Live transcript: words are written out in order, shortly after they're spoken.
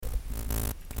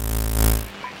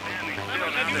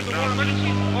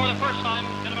emergency for the first time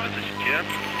in about... This is Jim,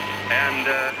 and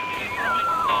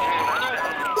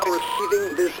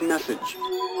receiving this message.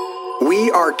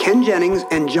 We are Ken Jennings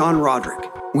and John Roderick.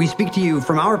 We speak to you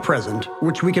from our present,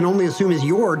 which we can only assume is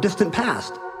your distant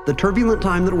past, the turbulent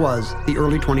time that was the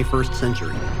early 21st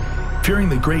century. Fearing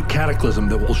the great cataclysm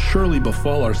that will surely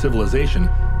befall our civilization,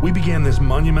 we began this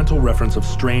monumental reference of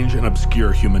strange and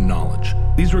obscure human knowledge.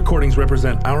 These recordings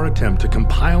represent our attempt to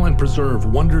compile and preserve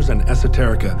wonders and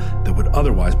esoterica that would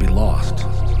otherwise be lost.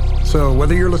 So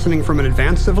whether you're listening from an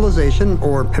advanced civilization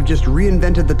or have just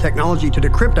reinvented the technology to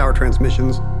decrypt our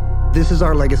transmissions, this is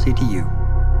our legacy to you.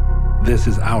 This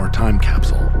is our time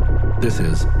capsule. This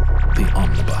is the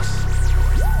Omnibus.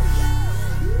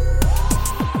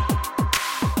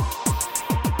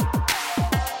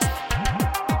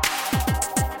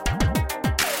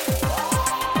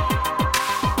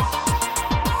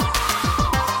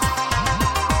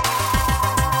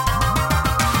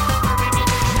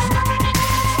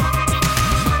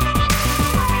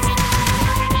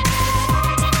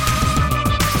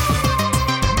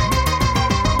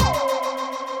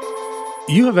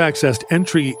 You have accessed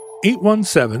entry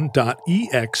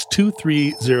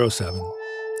 817.EX2307,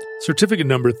 certificate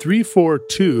number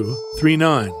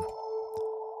 34239,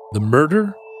 The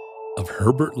Murder of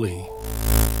Herbert Lee.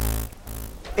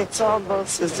 It's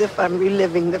almost as if I'm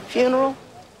reliving the funeral,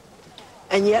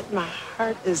 and yet my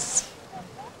heart is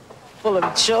full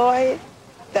of joy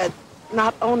that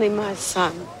not only my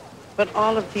son, but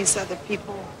all of these other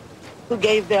people who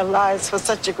gave their lives for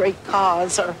such a great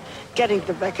cause are getting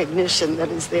the recognition that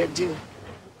is their due.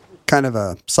 Kind of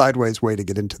a sideways way to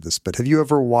get into this, but have you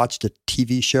ever watched a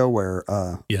TV show where...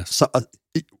 Yes.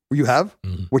 You have?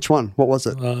 Mm-hmm. Which one? What was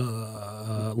it?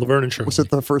 Laverne and Shirley. Was it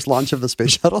the first launch of the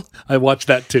space shuttle? I watched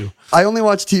that too. I only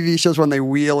watch TV shows when they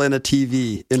wheel in a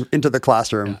TV into the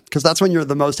classroom, because that's when you're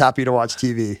the most happy to watch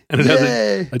TV. And it has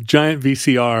a giant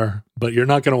VCR, but you're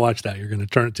not going to watch that. You're going to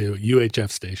turn it to a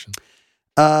UHF station.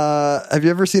 Have you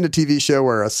ever seen a TV show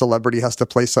where a celebrity has to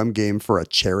play some game for a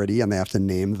charity and they have to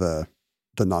name the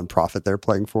nonprofit they're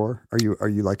playing for? Are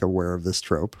you like aware of this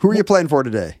trope? Who are you playing for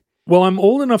today? Well, I'm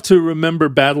old enough to remember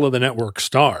Battle of the Network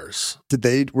Stars.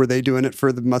 Were they doing it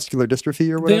for the muscular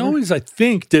dystrophy or whatever? They always, I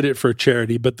think, did it for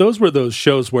charity, but those were those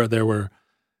shows where there were,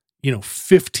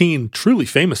 15 truly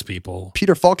famous people.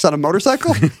 Peter Falk's on a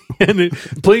motorcycle? And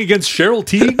playing against Cheryl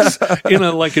Tiegs in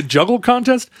a juggle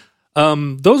contest.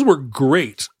 Those were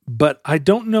great, but I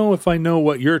don't know if I know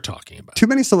what you're talking about. Too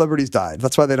many celebrities died.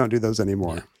 That's why they don't do those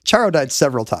anymore. Yeah. Charo died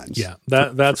several times. Yeah,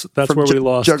 that's where we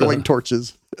lost. Juggling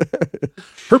torches.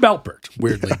 Herb Alpert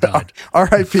weirdly died.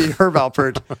 R.I.P. Herb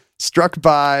Alpert, struck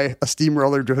by a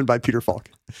steamroller driven by Peter Falk.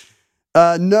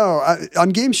 On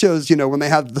game shows, when they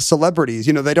have the celebrities,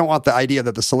 they don't want the idea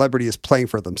that the celebrity is playing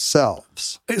for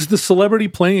themselves. Is the celebrity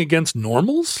playing against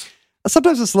normals?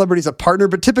 Sometimes the celebrity is a partner,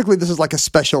 but typically this is like a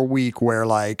special week where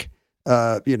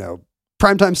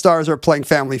primetime stars are playing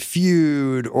Family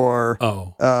Feud or,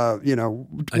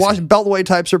 Beltway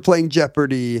types are playing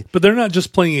Jeopardy. But they're not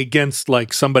just playing against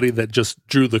somebody that just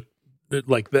drew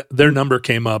their number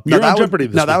came up. You're on Jeopardy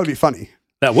this week. That would be funny.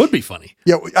 That would be funny.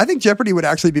 Yeah, I think Jeopardy would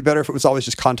actually be better if it was always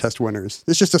just contest winners.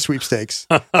 It's just a sweepstakes.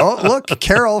 Oh, look,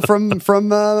 Carol from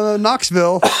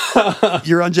Knoxville.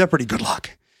 You're on Jeopardy. Good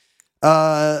luck.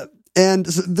 And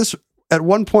this, at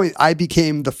one point, I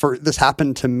became the first. This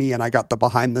happened to me, and I got the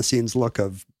behind the scenes look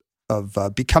of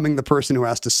becoming the person who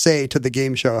has to say to the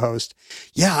game show host,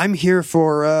 "Yeah, I'm here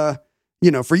for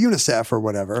for UNICEF or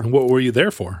whatever." And what were you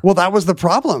there for? Well, that was the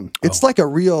problem. It's like a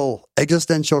real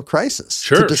existential crisis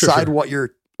to decide what your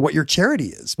charity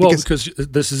is. Well, because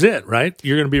this is it, right?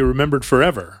 You're going to be remembered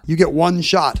forever. You get one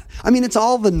shot. I mean, it's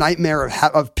all the nightmare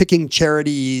of picking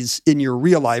charities in your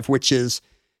real life, which is.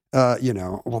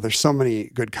 There's so many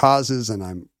good causes,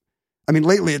 and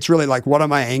lately it's really like, what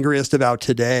am I angriest about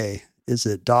today? Is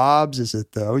it Dobbs? Is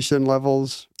it the ocean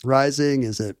levels rising?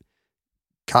 Is it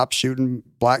cops shooting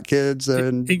black kids?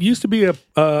 And it used to be a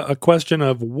question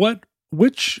of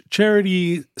which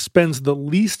charity spends the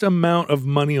least amount of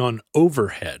money on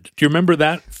overhead. Do you remember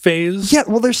that phase? Yeah,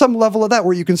 well, there's some level of that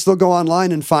where you can still go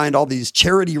online and find all these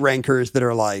charity rankers that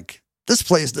are like, this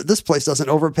place doesn't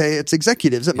overpay its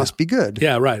executives. It must be good.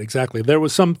 Yeah, right, exactly. There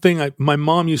was something my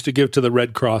mom used to give to the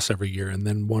Red Cross every year, and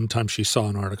then one time she saw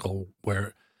an article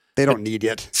where they don't need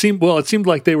it. It seemed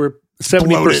like they were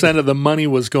 70% of the money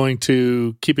was going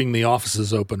to keeping the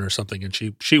offices open or something, and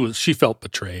she felt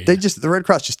betrayed. The Red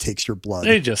Cross just takes your blood.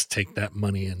 They just take that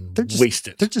money and waste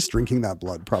it. They're just drinking that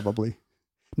blood, probably.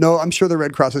 No, I'm sure the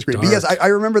Red Cross is great. But yes, I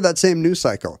remember that same news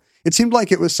cycle. It seemed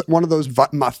like it was one of those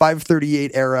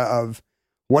 538 era of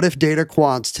What if data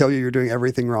quants tell you you're doing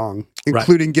everything wrong,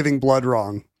 including giving blood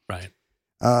wrong? Right.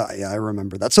 Yeah, I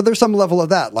remember that. So there's some level of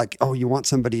that, like, oh, you want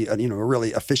somebody, a really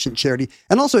efficient charity.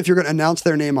 And also, if you're going to announce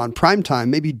their name on primetime,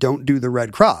 maybe don't do the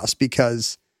Red Cross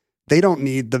because they don't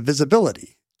need the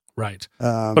visibility. Right.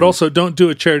 But also don't do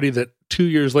a charity that 2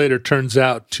 years later turns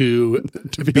out to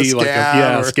be like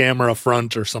a scam or a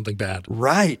front or something bad.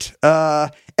 Right.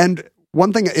 And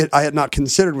one thing I had not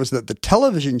considered was that the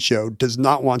television show does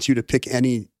not want you to pick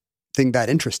anything that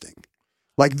interesting.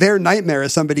 Like their nightmare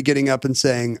is somebody getting up and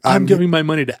saying, I'm giving my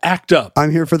money to ACT UP.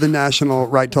 I'm here for the National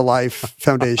Right to Life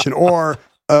Foundation or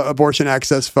Abortion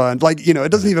Access Fund. Like,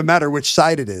 it doesn't even matter which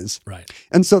side it is. Right.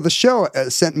 And so the show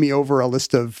sent me over a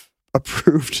list of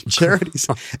approved charities.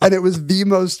 And it was the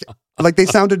most, like they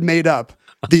sounded made up.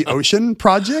 The Ocean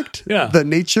Project, the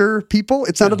Nature People.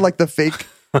 It sounded like the fake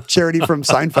charity from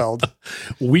Seinfeld.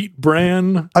 Wheat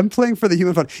Bran. I'm playing for the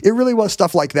Human Fund. It really was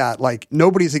stuff like that. Like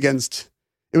nobody's against,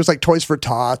 it was like Toys for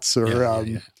Tots or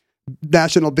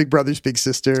National Big Brothers Big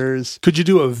Sisters. Could you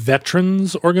do a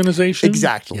veterans organization?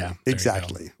 Exactly. Yeah,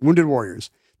 exactly. Wounded Warriors.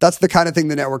 That's the kind of thing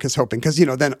the network is hoping because,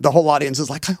 then the whole audience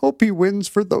is like, I hope he wins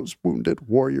for those wounded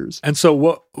warriors. And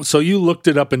so So you looked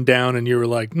it up and down and you were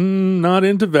like, not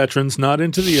into veterans, not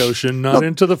into the ocean, not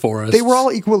into the forest. They were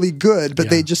all equally good,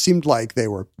 but they just seemed like they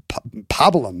were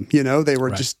pablum, They were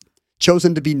just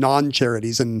chosen to be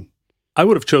non-charities. And I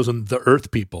would have chosen the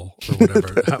Earth People or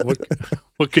whatever.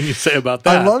 What can you say about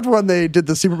that? I loved when they did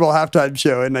the Super Bowl halftime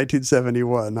show in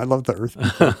 1971. I love the Earth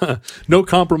People. No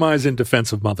compromise in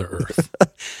defense of Mother Earth.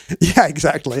 Yeah,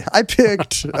 exactly. I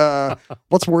picked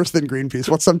what's worse than Greenpeace?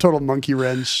 What's some total monkey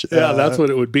wrench? Yeah, that's what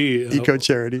it would be. Eco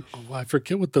charity. I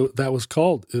forget what that was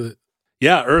called.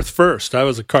 Earth First. I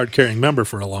was a card-carrying member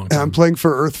for a long time. I'm playing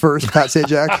for Earth First, Pat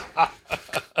Sajak.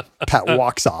 Pat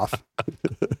walks off.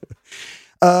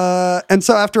 And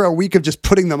so after a week of just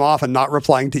putting them off and not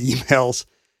replying to emails,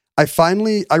 I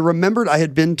remembered I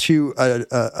had been to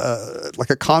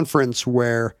a conference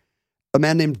where a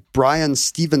man named Brian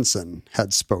Stevenson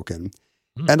had spoken.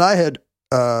 And I had,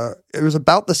 it was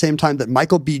about the same time that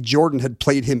Michael B. Jordan had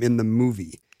played him in the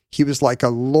movie. He was like a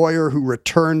lawyer who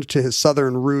returned to his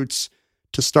Southern roots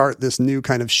to start this new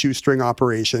kind of shoestring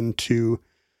operation to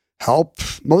help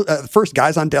first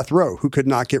guys on death row who could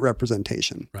not get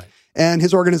representation. Right. And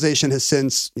his organization has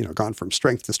since, gone from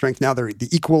strength to strength. Now they're the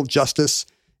Equal Justice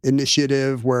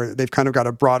Initiative, where they've kind of got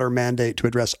a broader mandate to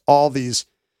address all these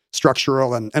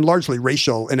structural and largely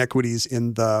racial inequities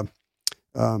in the,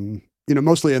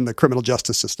 mostly in the criminal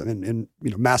justice system, in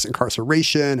mass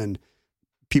incarceration and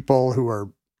people who are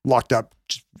locked up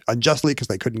unjustly because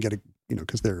they couldn't get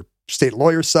because their state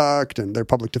lawyer sucked and their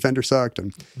public defender sucked,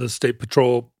 and the state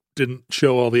patrol didn't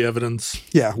show all the evidence.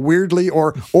 Yeah, weirdly,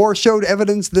 or showed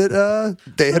evidence that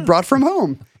they had brought from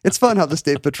home. It's fun how the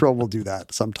state patrol will do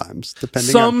that sometimes,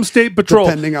 depending on state patrol.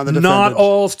 Depending on the defendant. Not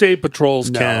all state patrols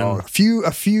can.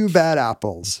 A few bad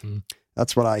apples. Mm-hmm.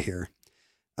 That's what I hear.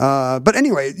 But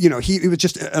anyway, it was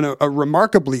just a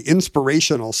remarkably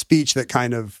inspirational speech that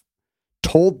kind of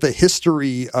told the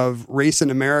history of race in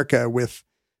America with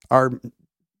our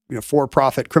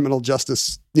for-profit criminal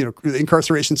justice, the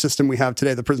incarceration system we have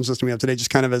today, the prison system we have today, just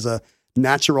kind of as a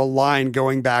natural line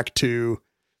going back to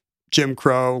Jim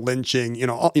Crow, lynching,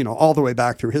 all the way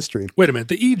back through history. Wait a minute.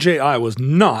 The EJI was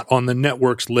not on the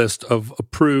network's list of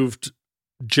approved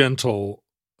gentle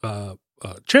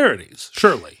charities,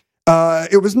 surely.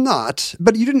 It was not,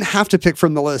 but you didn't have to pick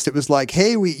from the list. It was like,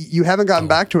 hey, you haven't gotten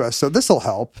back to us, so this will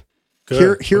help.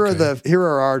 Good. Here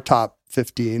are our top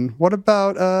 15. What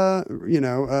about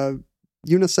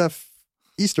UNICEF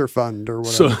Easter Fund or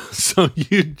whatever?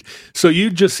 So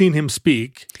you'd just seen him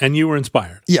speak and you were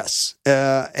inspired. Yes.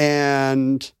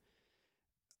 And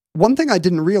one thing I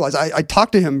didn't realize, I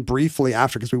talked to him briefly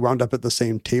after because we wound up at the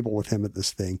same table with him at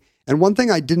this thing. And one thing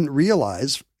I didn't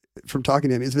realize from talking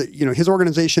to him is that, his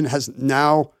organization has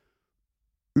now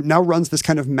runs this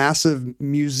kind of massive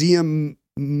museum,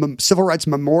 civil rights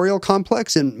memorial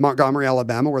complex in Montgomery,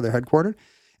 Alabama, where they're headquartered.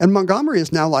 And Montgomery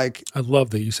is now like... I love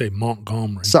that you say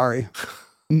Montgomery. Sorry.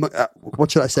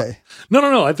 What should I say?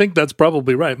 No. I think that's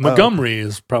probably right. Montgomery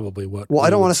is probably what... Well, I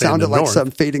don't want to sound it like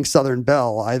some fading Southern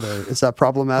belle either. Is that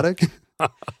problematic?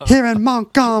 Here in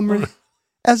Montgomery,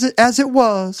 as it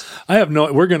was.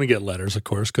 We're going to get letters, of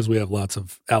course, because we have lots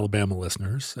of Alabama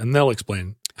listeners, and they'll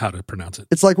explain how to pronounce it.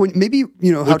 It's like when maybe,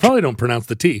 we probably don't pronounce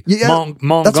the T. Yeah,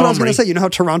 Montgomery. That's what I was going to say. You know how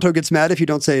Toronto gets mad if you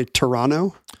don't say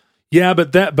Toronto? Yeah,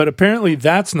 but apparently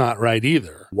that's not right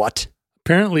either. What?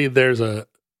 Apparently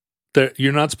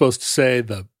you're not supposed to say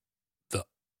the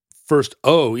first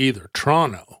O either,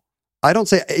 Toronto. I don't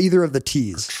say either of the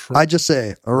T's. I just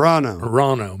say Arano.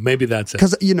 Arano. Maybe that's it.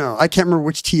 Because, I can't remember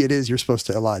which T it is you're supposed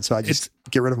to elide, so I just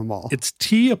get rid of them all. It's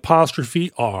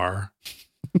T''R''A''N''O.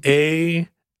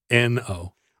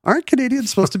 Aren't Canadians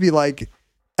supposed to be like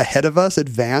ahead of us,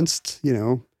 advanced,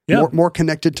 more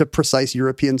connected to precise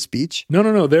European speech?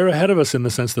 No. They're ahead of us in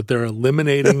the sense that they're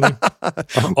eliminating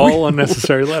all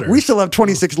unnecessary letters. We still have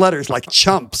 26 letters like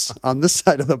chumps on this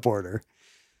side of the border.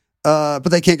 But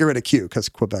they can't get rid of Q because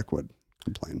Quebec would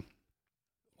complain.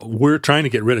 We're trying to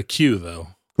get rid of Q, though.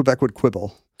 Quebec would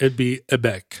quibble. It'd be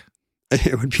Quebec.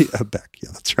 It would be Quebec.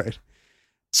 Yeah, that's right.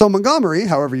 So Montgomery,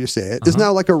 however you say it, is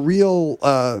now like a real,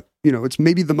 it's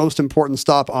maybe the most important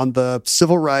stop on the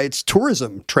civil rights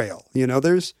tourism trail.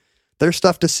 There's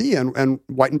stuff to see, and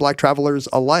white and black travelers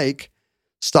alike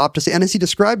stop to see. And as he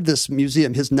described this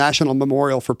museum, his National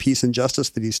Memorial for Peace and Justice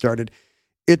that he started,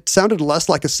 it sounded less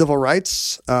like a civil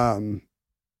rights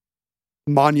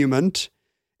monument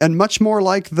and much more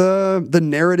like the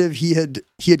narrative he had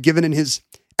given in his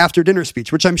after dinner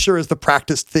speech, which I'm sure is the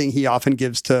practiced thing he often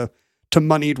gives to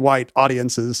moneyed white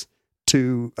audiences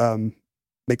to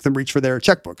make them reach for their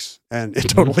checkbooks. And it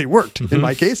totally worked in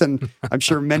my case. And I'm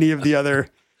sure many of the other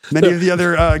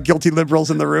guilty liberals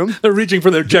in the room. They're reaching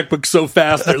for their checkbook so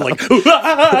fast. They're like,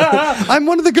 I'm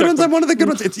one of the good ones. I'm one of the good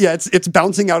ones. It's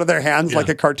bouncing out of their hands like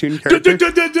a cartoon character.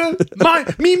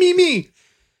 Me.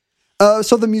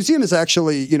 So the museum is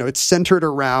actually, it's centered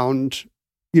around,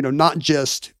 not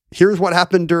just here's what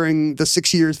happened during the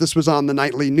 6 years this was on the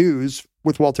nightly news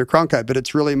with Walter Cronkite, but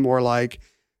it's really more like,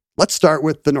 let's start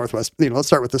with the Northwest, let's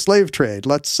start with the slave trade.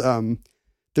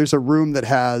 There's a room that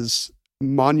has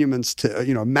monuments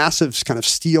to, a massive kind of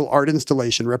steel art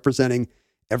installation representing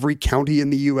every county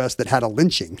in the U.S. that had a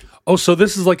lynching. Oh, so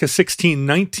this is like a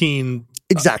 1619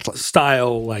 exactly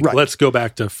style, like right. Let's go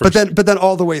back to first. But then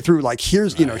all the way through, like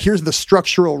here's the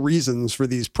structural reasons for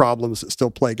these problems that still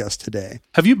plague us today.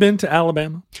 Have you been to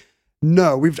Alabama?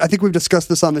 No, I think we've discussed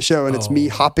this on the show, and it's me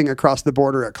hopping across the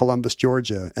border at Columbus,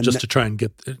 Georgia, and just to try and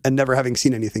get and never having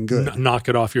seen anything good. Knock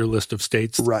it off your list of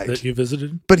states that you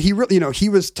visited. But he really, he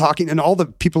was talking, and all the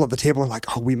people at the table were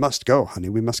like, "Oh, we must go, honey,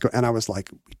 we must go." And I was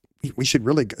like, "We should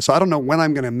really go." So I don't know when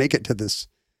I'm going to make it to this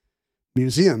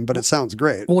museum, but it sounds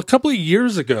great. Well, a couple of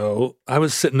years ago, I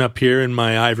was sitting up here in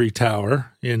my ivory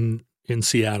tower in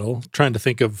Seattle, trying to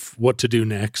think of what to do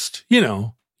next. You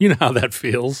know how that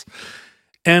feels.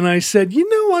 And I said,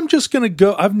 I'm just going to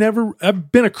go. I've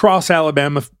been across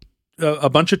Alabama a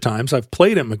bunch of times. I've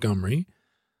played at Montgomery,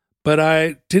 but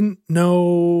I didn't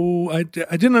know, I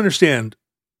didn't understand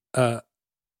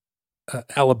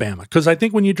Alabama. Because I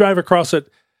think when you drive across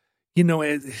it,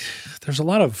 there's a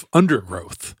lot of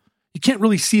undergrowth. You can't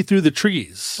really see through the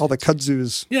trees. All the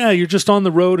kudzus. Yeah, you're just on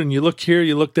the road and you look here,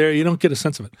 you look there, you don't get a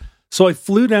sense of it. So I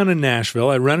flew down to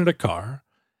Nashville. I rented a car.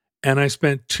 And I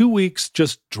spent 2 weeks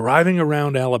just driving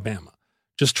around Alabama,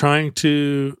 just trying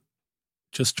to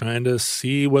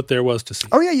see what there was to see.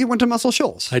 Oh yeah, you went to Muscle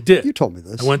Shoals. I did. You told me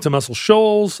this. I went to Muscle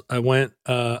Shoals. I went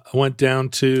down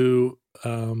to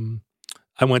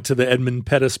I went to the Edmund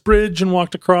Pettus Bridge and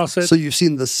walked across it. So you've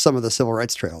seen some of the Civil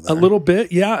Rights Trail there. A little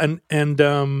bit, yeah. And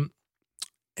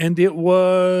it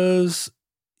was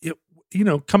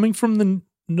coming from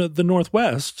the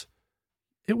Northwest,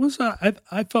 it was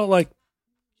I felt like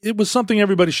it was something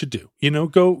everybody should do.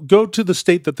 Go to the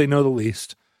state that they know the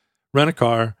least, rent a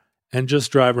car, and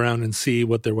just drive around and see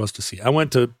what there was to see. I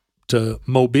went to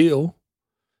Mobile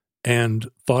and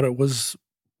thought it was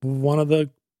one of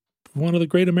the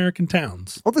great American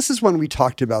towns. Well, this is when we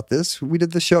talked about this. We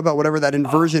did the show about whatever that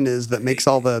inversion is that makes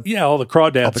all the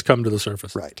crawdads come to the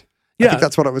surface. Right. Yeah. I think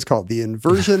that's what it was called. The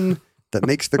inversion that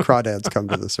makes the crawdads come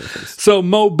to the surface. So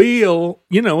Mobile,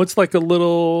 it's like a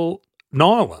little New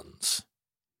Orleans.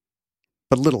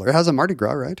 But littler. It has a Mardi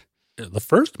Gras, right? The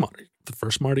first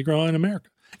Mardi Gras in America.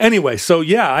 Anyway, so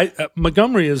yeah,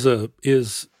 Montgomery is a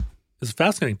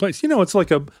fascinating place. It's like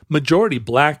a majority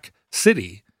black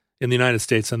city in the United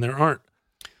States, and there aren't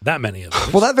that many of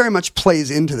those. Well, that very much plays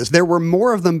into this. There were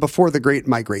more of them before the Great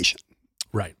Migration.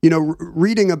 Right.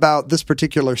 Reading about this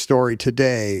particular story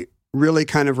today really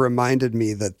kind of reminded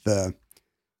me that the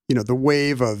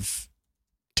wave of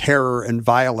terror and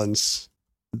violence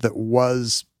that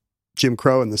was Jim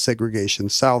Crow and the segregation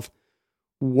South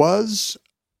was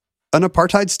an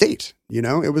apartheid state.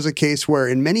 It was a case where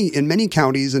in many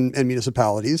counties and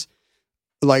municipalities,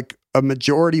 like a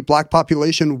majority black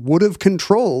population would have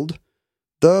controlled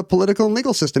the political and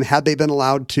legal system had they been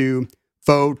allowed to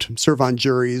vote, serve on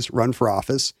juries, run for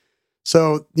office.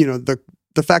 So,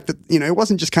 the fact that, it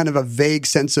wasn't just kind of a vague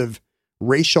sense of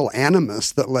racial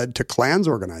animus that led to Klans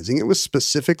organizing. It was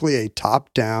specifically a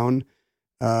top-down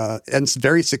and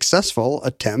very successful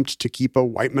attempt to keep a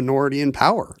white minority in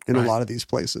power in a lot of these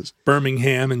places.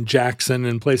 Birmingham and Jackson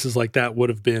and places like that would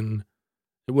have been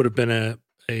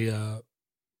a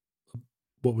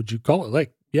what would you call it?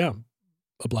 Like, yeah,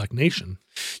 a black nation.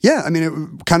 Yeah, I mean,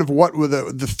 it, kind of what with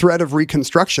the threat of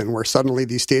Reconstruction, where suddenly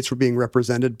these states were being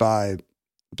represented by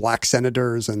black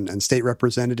senators and state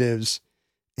representatives,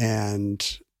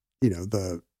 and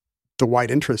the white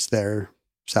interests there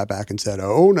sat back and said,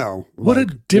 "Oh no!" What a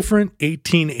different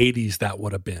 1880s that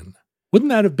would have been. Wouldn't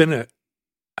that have been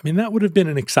that would have been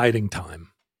an exciting time.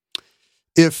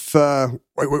 If what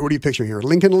are you picturing here?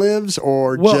 Lincoln Lives,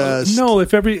 or just no?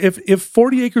 If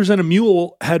 40 Acres and a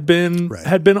Mule had been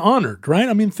honored, right?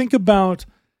 I mean, think about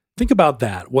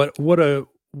that. What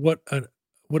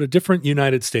a different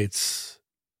United States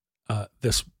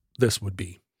this would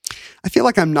be. I feel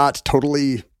like I'm not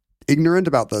totally ignorant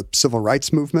about the civil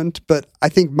rights movement, but I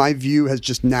think my view has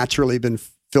just naturally been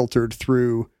filtered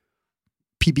through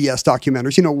PBS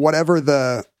documentaries.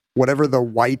 Whatever the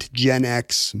white Gen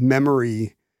X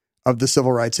memory of the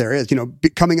civil rights era is,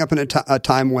 coming up in a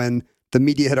time when the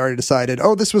media had already decided,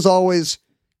 oh, this was always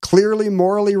clearly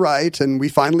morally right, and we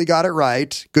finally got it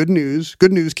right. Good news,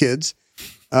 kids.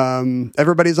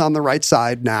 Everybody's on the right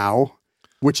side now,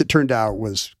 which it turned out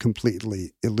was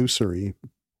completely illusory.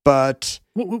 But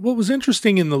what was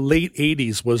interesting in the late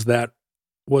 80s was that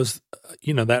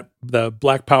the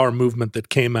Black Power movement that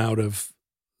came out of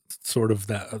sort of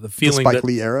the feeling the Spike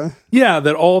Lee era. Yeah,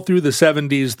 that all through the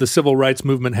 70s, the civil rights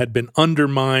movement had been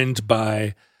undermined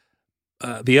by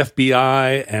the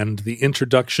FBI and the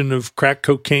introduction of crack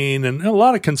cocaine and a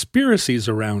lot of conspiracies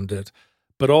around it,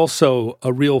 but also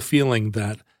a real feeling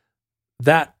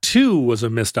that too was a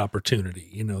missed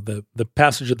opportunity. The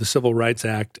passage of the Civil Rights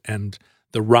Act and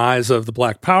the rise of the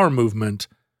Black Power movement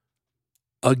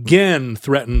again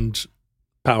threatened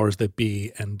powers that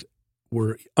be and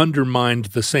were undermined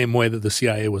the same way that the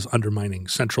CIA was undermining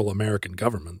Central American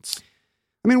governments.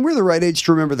 I mean, we're the right age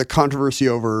to remember the controversy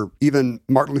over even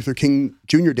Martin Luther King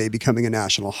Jr. Day becoming a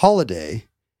national holiday.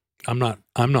 I'm not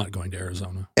going to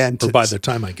Arizona. And by the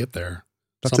time I get there,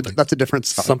 that's a different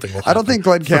story. Something will happen. I don't think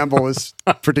Glenn Campbell was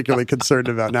particularly concerned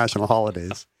about national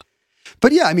holidays.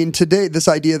 But yeah, I mean, today, this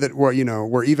idea that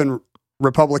where even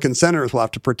Republican senators will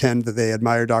have to pretend that they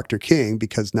admire Dr. King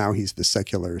because now he's the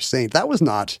secular saint, that was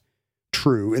not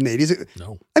true in the 80s.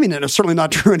 No. I mean, it was certainly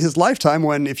not true in his lifetime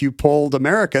when, if you polled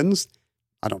Americans,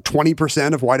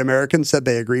 20% of white Americans said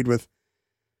they agreed with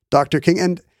Dr. King.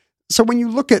 And so when you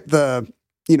look at the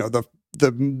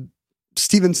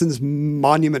Stevenson's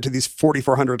monument to these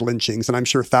 4,400 lynchings, and I'm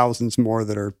sure thousands more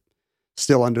that are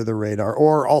still under the radar,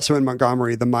 or also in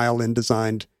Montgomery, the Mile Lin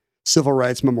designed civil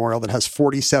rights memorial that has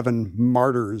 47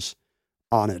 martyrs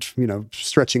on it,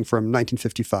 stretching from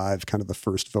 1955, kind of the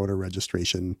first voter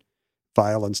registration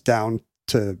violence, down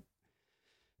to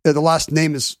the last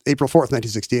name is April 4th,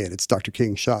 1968. It's Dr.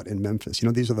 King shot in Memphis.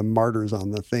 These are the martyrs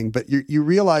on the thing. But you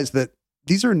realize that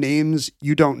these are names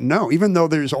you don't know, even though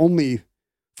there's only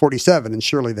 47, and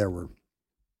surely there were,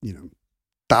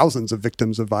 thousands of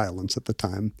victims of violence at the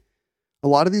time. A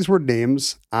lot of these were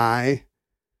names I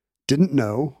didn't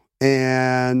know.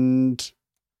 And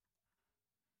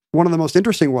one of the most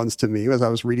interesting ones to me, as I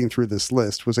was reading through this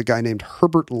list, was a guy named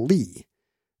Herbert Lee.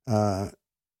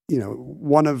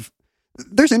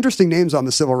 There's interesting names on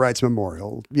the Civil Rights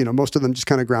Memorial. Most of them just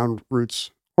kind of ground roots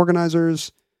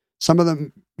organizers. Some of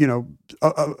them,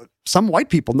 some white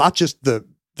people, not just the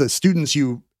students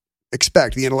you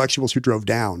expect, the intellectuals who drove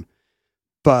down,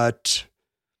 but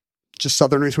just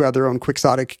Southerners who had their own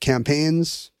quixotic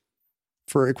campaigns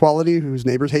for equality, whose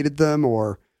neighbors hated them,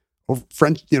 or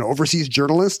French, overseas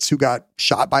journalists who got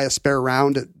shot by a spare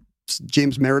round at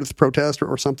James Meredith protest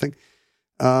or something.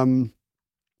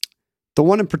 The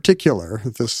one in particular,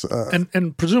 this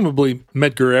and presumably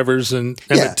Medgar Evers and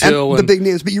Emmett Till, and the big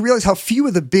names, but you realize how few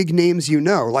of the big names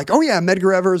like, oh yeah,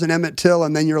 Medgar Evers and Emmett Till,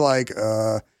 and then you're like,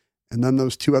 and then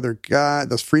those two other guys,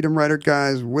 those Freedom Rider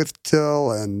guys with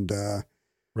Till, and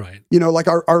right, like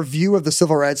our view of the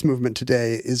civil rights movement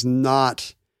today is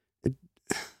not.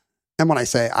 And when I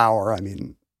say our, I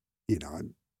mean,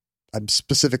 I'm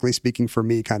specifically speaking for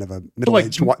me, kind of a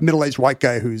middle-aged white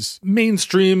guy who's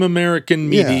mainstream American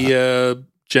media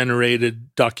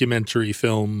generated documentary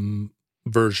film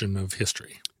version of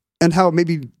history. And how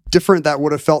maybe different that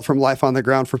would have felt from life on the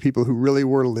ground for people who really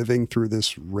were living through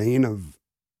this reign of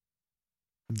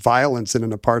violence in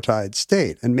an apartheid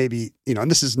state. And maybe,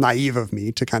 and this is naive of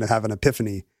me to kind of have an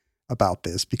epiphany about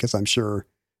this, because I'm sure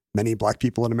many black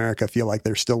people in America feel like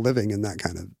they're still living in that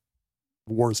kind of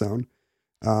war zone.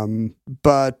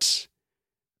 But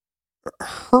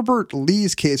Herbert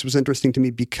Lee's case was interesting to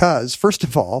me because, first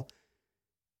of all,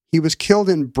 he was killed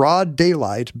in broad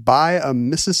daylight by a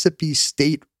Mississippi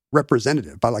state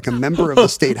representative, by like a member of the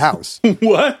state house.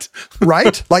 What?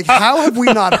 Right? Like, how have we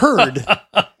not heard?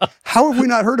 How have we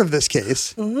not heard of this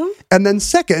case? Mm-hmm. And then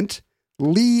second,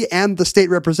 Lee and the state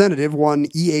representative, one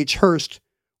E.H. Hurst,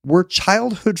 were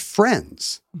childhood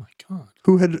friends. Oh my God.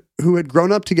 Who had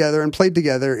grown up together and played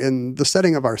together in the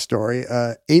setting of our story,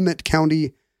 Amite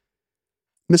County,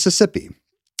 Mississippi.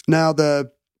 Now,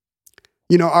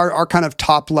 our kind of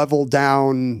top level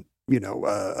down,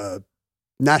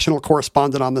 national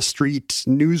correspondent on the street,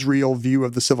 newsreel view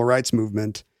of the civil rights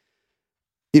movement,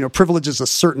 privileges a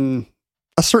certain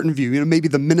view. Maybe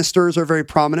the ministers are very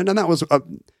prominent, and that was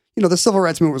the civil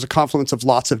rights movement was a confluence of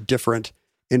lots of different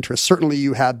interests. Certainly,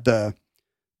 you had the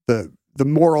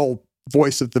moral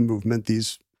voice of the movement,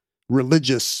 these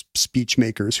religious speech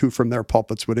makers who, from their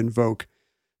pulpits, would invoke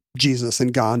Jesus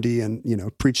and Gandhi and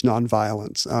preach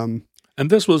nonviolence. And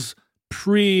this was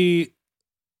pre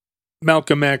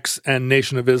Malcolm X and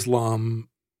Nation of Islam,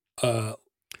 right?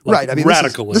 I mean,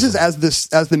 radicalism. This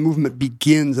is as the movement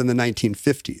begins in the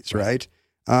 1950s, right?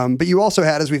 But you also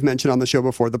had, as we've mentioned on the show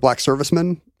before, the black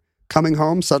servicemen coming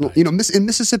home suddenly. Right. In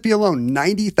Mississippi alone,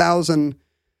 90,000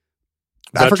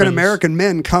 African American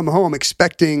men come home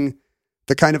expecting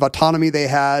the kind of autonomy they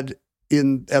had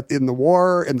in the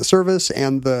war, in the service,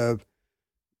 and the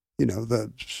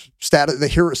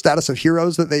status of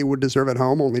heroes that they would deserve at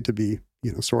home, only to be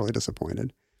sorely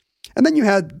disappointed. And then you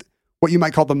had what you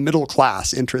might call the middle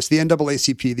class interests, the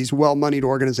NAACP, these well-moneyed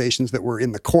organizations that were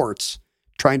in the courts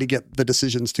trying to get the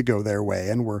decisions to go their way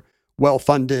and were well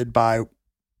funded by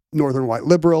northern white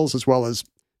liberals as well as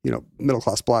middle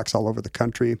class blacks all over the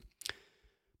country.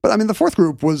 But I mean, the fourth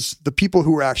group was the people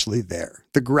who were actually there,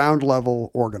 the ground level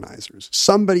organizers.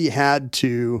 Somebody had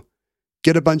to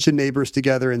get a bunch of neighbors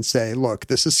together and say, look,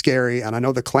 this is scary. And I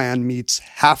know the Klan meets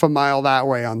half a mile that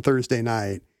way on Thursday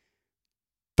night,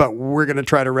 but we're going to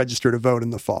try to register to vote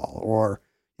in the fall. Or,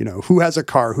 who has a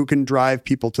car, who can drive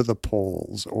people to the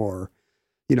polls, or,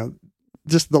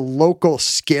 just the local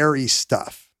scary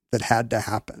stuff that had to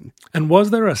happen. And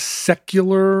was there a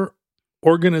secular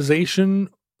organization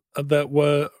that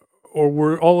was, or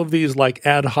were all of these like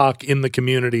ad hoc in the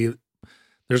community?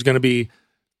 There's going to be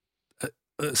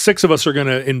 6 of us are going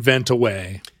to invent a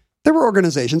way. There were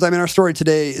organizations. I mean, our story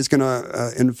today is going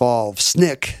to involve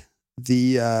SNCC,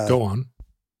 the go on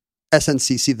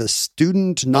SNCC, the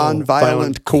Student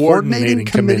Nonviolent Coordinating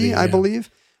Committee, I believe.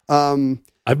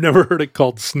 I've never heard it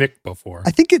called SNCC before.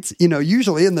 I think it's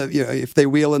usually in the if they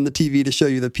wheel in the TV to show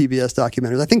you the PBS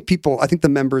documentaries, I think the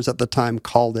members at the time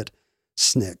called it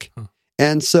SNCC. Huh.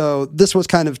 And so this was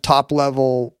kind of top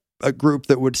level, a group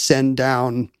that would send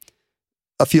down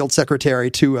a field secretary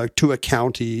to a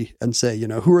county and say,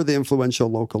 who are the influential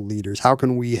local leaders? How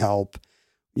can we help?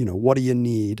 What do you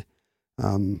need?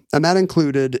 And that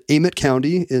included Amite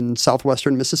County in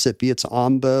southwestern Mississippi. It's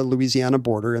on the Louisiana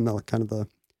border in the kind of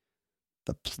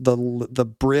the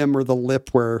brim or the lip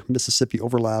where Mississippi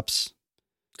overlaps.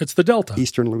 It's the Delta.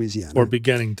 Eastern Louisiana. Or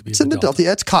beginning to be. It's in the Delta.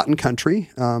 Yeah, it's cotton country.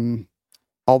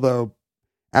 Although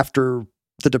after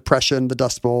the Depression, the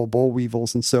Dust Bowl, boll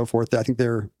weevils, and so forth, I think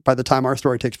by the time our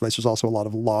story takes place, there's also a lot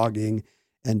of logging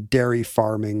and dairy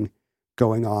farming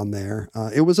going on there.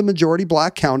 It was a majority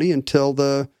black county until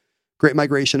the Great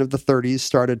Migration of the 30s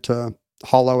started to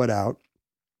hollow it out.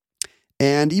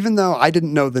 And even though I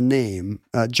didn't know the name,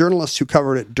 journalists who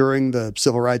covered it during the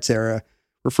Civil Rights era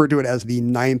referred to it as the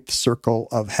Ninth Circle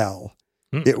of Hell.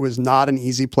 It was not an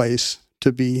easy place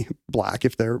to be black,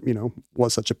 if there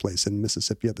was such a place in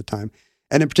Mississippi at the time.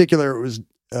 And in particular, it was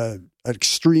an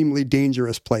extremely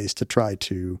dangerous place to try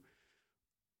to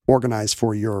organize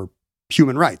for your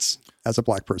human rights as a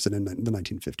black person in the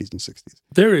 1950s and 60s.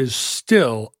 There is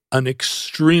still an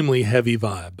extremely heavy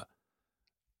vibe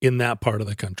in that part of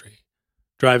the country.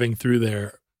 Driving through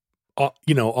there,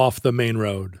 off the main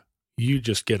road, you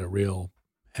just get a real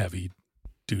heavy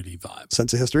duty vibe.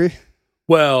 Sense of history?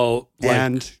 Well,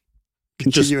 and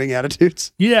continuing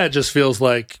attitudes? Yeah, it just feels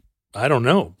like, I don't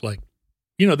know,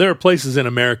 there are places in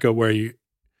America where you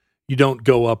don't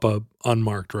go up a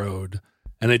unmarked road,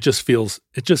 and it just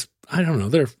I don't know,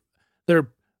 there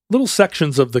are little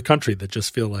sections of the country that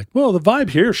just feel like, well, the vibe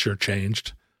here sure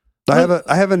changed.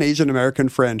 I have an Asian American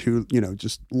friend who,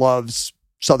 just loves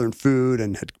Southern food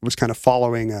and was kind of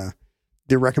following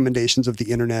the recommendations of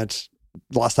the internet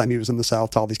the last time he was in the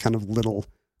South to all these kind of little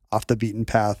off the beaten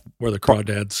path. Where the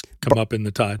crawdads come up in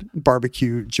the tide.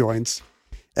 Barbecue joints.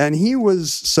 And he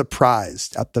was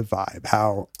surprised at the vibe,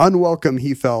 how unwelcome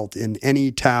he felt in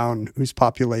any town whose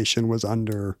population was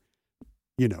under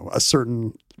a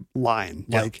certain line.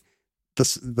 Yeah. Like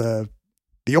the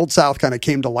Old South kind of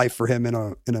came to life for him in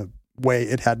a way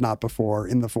it had not before,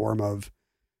 in the form of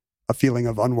a feeling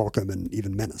of unwelcome and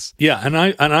even menace. Yeah, and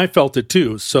I felt it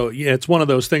too. So yeah, it's one of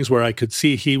those things where I could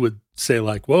see he would say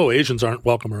like, "Whoa, Asians aren't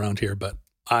welcome around here," but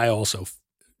I also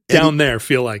down there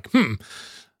feel like,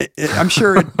 I'm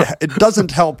sure it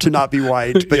doesn't help to not be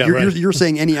white, but Yeah, you're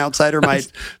saying any outsider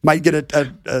might get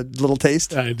a little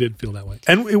taste. I did feel that way.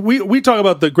 And we talk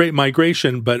about the Great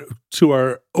Migration, but to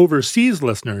our overseas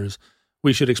listeners,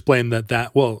 we should explain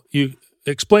that. Well, you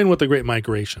explain what the Great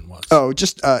Migration was. Oh,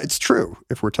 just it's true.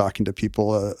 If we're talking to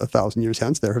people 1,000 years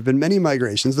hence, there have been many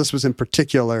migrations. This was in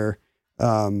particular,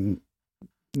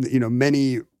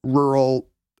 many rural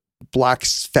black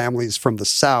families from the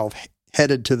South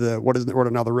headed to what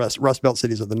are now the Rust Belt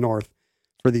cities of the North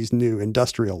for these new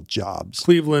industrial jobs.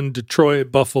 Cleveland,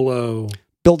 Detroit, Buffalo,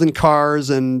 building cars,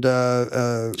 and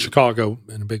Chicago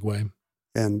in a big way.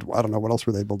 And I don't know, what else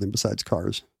were they building besides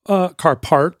cars? Car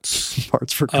parts.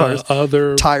 Parts for cars.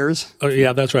 Other tires.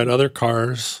 Yeah, that's right. Other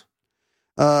cars.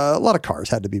 A lot of cars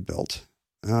had to be built.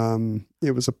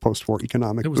 It was a post-war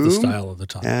economic boom. It was the style of the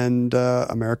time. And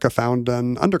America found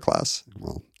an underclass.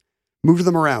 Well, moved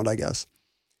them around, I guess.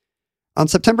 On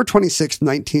September 26,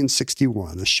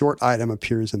 1961, a short item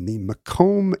appears in the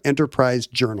Macomb Enterprise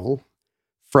Journal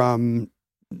from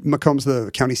Macomb's the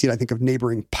county seat, I think, of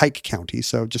neighboring Pike County,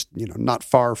 so just, not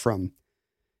far from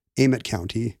Amet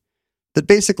County, that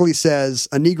basically says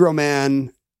a Negro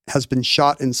man has been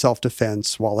shot in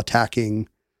self-defense while attacking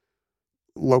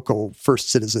local first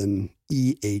citizen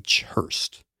E.H.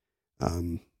 Hurst.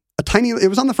 It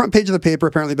was on the front page of the paper,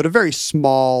 apparently, but a very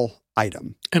small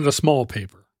item. And a small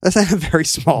paper. That's a very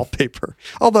small paper.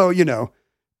 Although,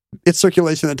 its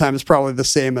circulation at the time is probably the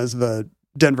same as the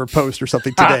Denver Post or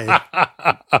something today,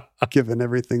 given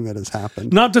everything that has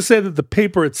happened. Not to say that the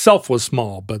paper itself was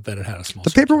small, but that it had a small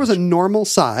The paper was a normal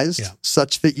size, Yeah.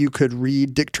 such that you could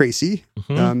read Dick Tracy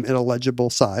in a legible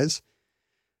size.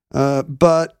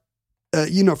 But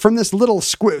from this little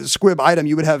squib item,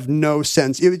 you would have no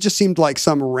sense. It just seemed like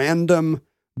some random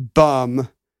bum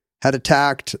had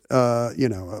attacked, a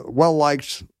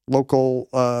well-liked local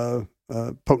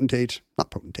potentate,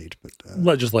 not potentate, but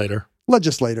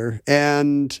legislator,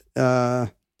 and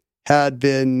had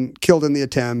been killed in the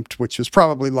attempt, which was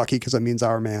probably lucky because that means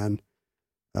our man,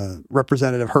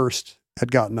 Representative Hurst,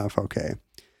 had gotten off okay.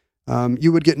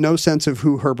 You would get no sense of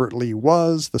who Herbert Lee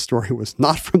was. The story was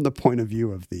not from the point of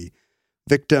view of the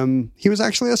victim. He was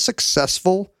actually a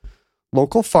successful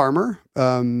local farmer,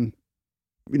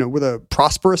 with a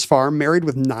prosperous farm, married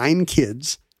with 9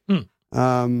 kids.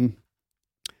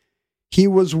 He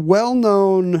was well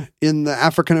known in the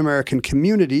African American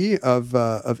community of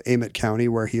Amet County,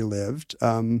 where he lived,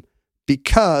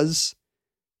 because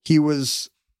he was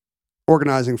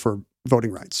organizing for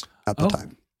voting rights at the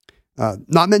time.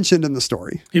 Not mentioned in the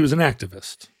story. He was an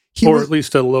activist, at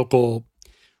least a local.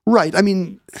 Right. I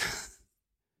mean,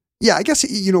 yeah, I guess,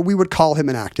 we would call him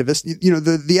an activist.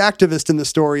 The activist in the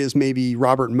story is maybe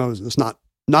Robert Moses,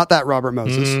 not that Robert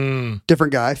Moses,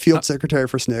 different guy, field secretary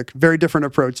for SNCC, very different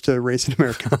approach to race in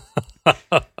America,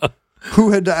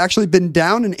 who had actually been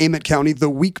down in Amet County the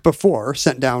week before,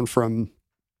 sent down from,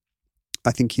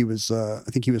 I think he was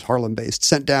Harlem based,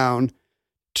 sent down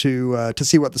to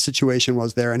see what the situation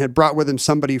was there, and had brought with him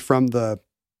somebody from the,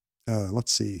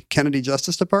 Kennedy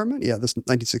Justice Department. Yeah, this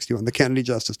 1961, the Kennedy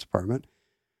Justice Department.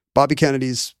 Bobby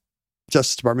Kennedy's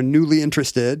Justice Department, newly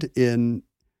interested in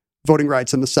voting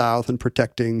rights in the South and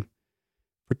protecting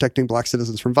black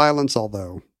citizens from violence,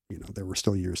 although, there were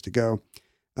still years to go.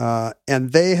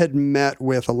 And they had met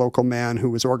with a local man who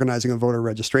was organizing a voter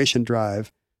registration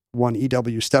drive, one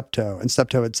E.W. Steptoe. And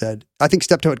Steptoe had said, I think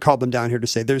Steptoe had called them down here to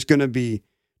say, there's going to be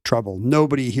trouble.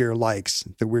 Nobody here likes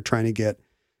that we're trying to get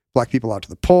black people out to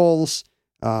the polls.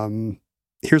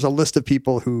 Here's a list of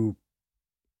people who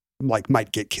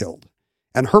might get killed.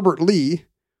 And Herbert Lee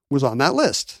was on that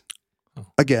list.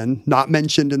 Again, not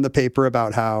mentioned in the paper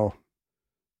about how,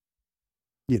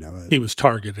 he was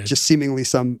targeted. Just seemingly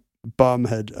some bum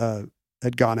had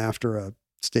gone after a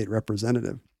state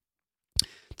representative.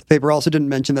 The paper also didn't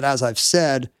mention that, as I've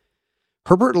said,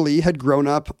 Herbert Lee had grown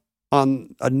up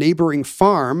on a neighboring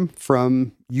farm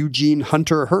from Eugene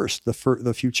Hunter Hurst,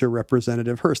 the future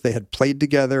Representative Hurst. They had played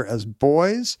together as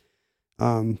boys.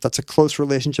 That's a close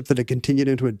relationship that had continued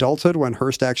into adulthood when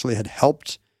Hurst actually had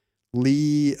helped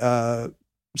Lee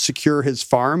secure his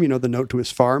farm, the note to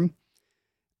his farm.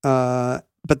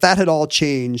 But that had all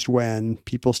changed when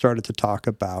people started to talk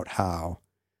about how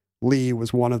Lee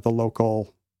was one of the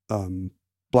local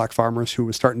black farmers who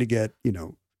was starting to get,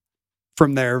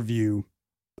 from their view,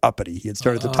 uppity. He had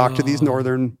started to talk to these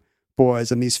northern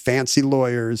boys and these fancy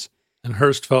lawyers. And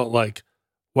Hearst felt like,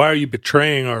 why are you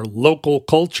betraying our local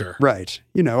culture? Right.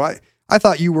 I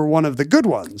thought you were one of the good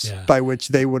ones, by which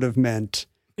they would have meant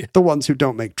the ones who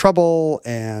don't make trouble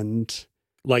and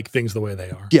like things the way they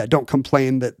are. Yeah, don't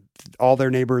complain that all their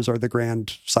neighbors are the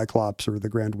Grand Cyclops or the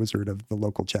Grand Wizard of the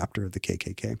local chapter of the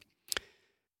KKK.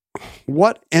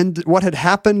 What had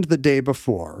happened the day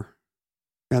before,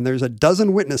 and there's a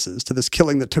dozen witnesses to this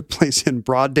killing that took place in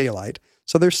broad daylight,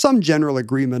 so there's some general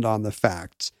agreement on the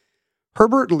facts.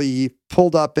 Herbert Lee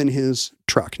pulled up in his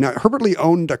truck. Now, Herbert Lee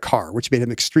owned a car, which made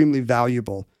him extremely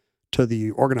valuable to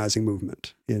the organizing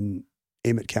movement in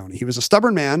Amite County. He was a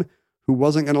stubborn man who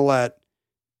wasn't going to let,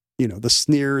 the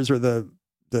sneers or the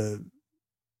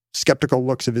skeptical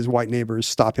looks of his white neighbors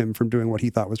stop him from doing what he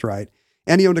thought was right.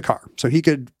 And he owned a car, so he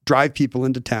could drive people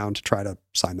into town to try to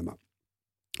sign them up,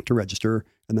 to register,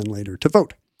 and then later to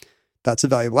vote. That's a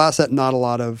valuable asset. Not a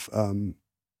lot of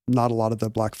the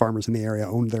black farmers in the area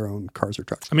owned their own cars or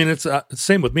trucks. I mean, it's the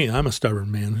same with me. I'm a stubborn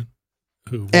man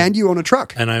and you own a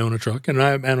truck. And I own a truck, and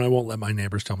I won't let my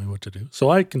neighbors tell me what to do.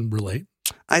 So I can relate.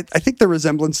 I think the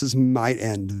resemblances might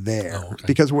end there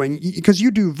because because you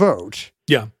do vote.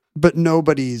 Yeah. But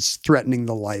nobody's threatening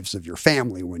the lives of your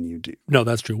family when you do. No,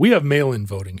 that's true. We have mail-in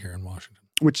voting here in Washington.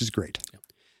 Which is great.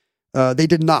 Yeah. They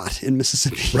did not in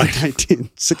Mississippi in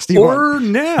 1961. Or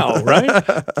now,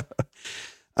 right?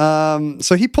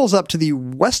 So he pulls up to the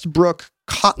Westbrook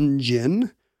Cotton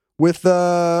Gin with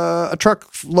a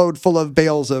truckload full of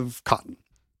bales of cotton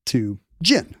to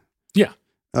gin. Yeah.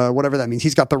 Whatever that means.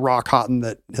 He's got the raw cotton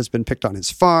that has been picked on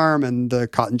his farm, and the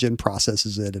cotton gin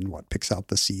processes it and picks out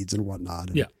the seeds and whatnot.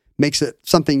 And makes it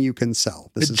something you can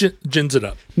sell. Gins it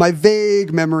up. My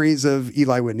vague memories of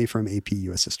Eli Whitney from AP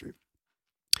US History.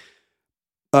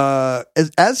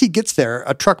 As he gets there,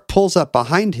 a truck pulls up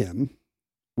behind him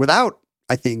without,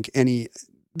 I think, the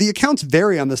accounts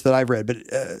vary on this that I've read, but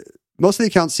most of the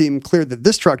accounts seem clear that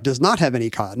this truck does not have any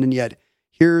cotton, and yet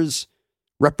here's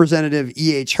Representative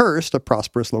E.H. Hearst, a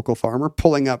prosperous local farmer,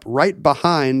 pulling up right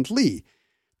behind Lee.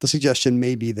 The suggestion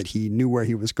may be that he knew where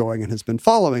he was going and has been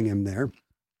following him there.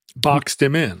 Boxed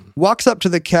him in. Walks up to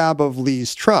the cab of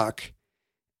Lee's truck,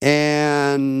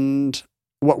 and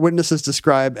what witnesses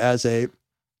describe as a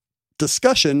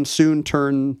discussion soon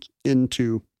turned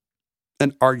into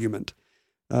an argument.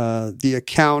 The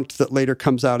account that later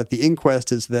comes out at the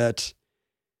inquest is that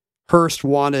Hearst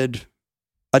wanted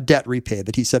a debt repaid,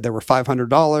 that he said there were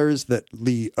 $500 that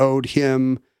Lee owed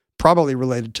him, probably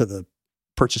related to the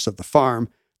purchase of the farm,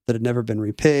 that had never been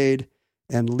repaid.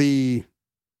 And Lee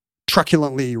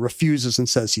truculently refuses and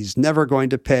says he's never going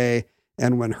to pay.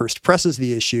 And when Hearst presses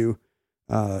the issue,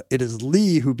 it is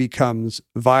Lee who becomes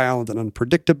violent and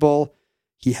unpredictable.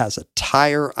 He has a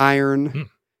tire iron,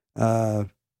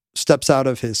 steps out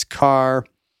of his car.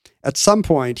 At some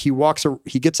point, he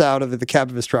gets out of the cab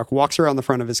of his truck, walks around the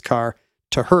front of his car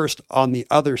to Hearst on the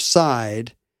other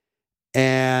side.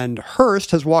 And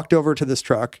Hearst has walked over to this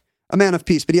truck, a man of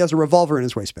peace, but he has a revolver in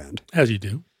his waistband. As you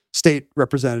do. State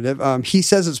representative. He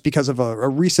says it's because of a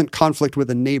recent conflict with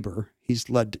a neighbor. He has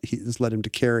led him to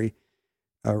carry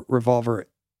a revolver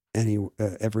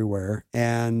everywhere.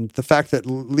 And the fact that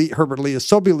Herbert Lee is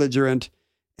so belligerent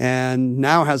and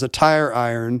now has a tire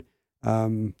iron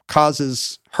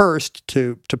causes Hearst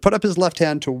to put up his left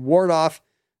hand to ward off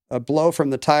a blow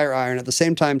from the tire iron, at the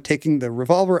same time taking the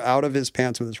revolver out of his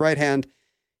pants with his right hand,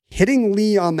 hitting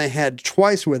Lee on the head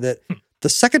twice with it. The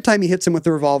second time he hits him with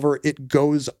the revolver, it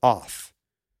goes off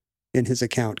in his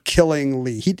account, killing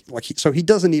Lee. So he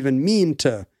doesn't even mean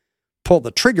to pull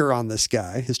the trigger on this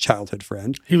guy, his childhood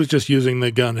friend. He was just using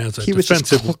the gun as a defensive He was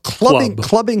just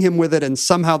clubbing him with it, and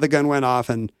somehow the gun went off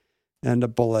and a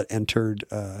bullet entered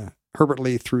Herbert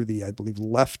Lee through the, I believe,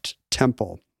 left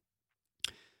temple,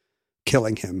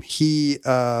 killing him. He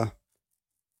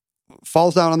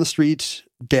falls down on the street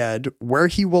dead, where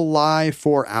he will lie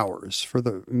for hours, for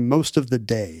the most of the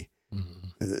day,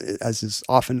 as is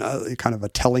often kind of a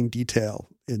telling detail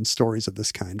in stories of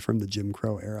this kind from the Jim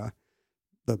Crow era.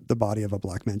 The body of a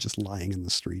black man just lying in the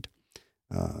street.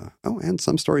 And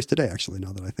some stories today, actually,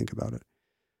 now that I think about it.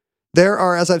 There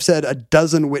are, as I've said, a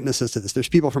dozen witnesses to this. There's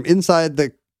people from inside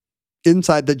the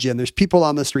gym. There's people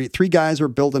on the street. 3 guys are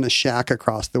building a shack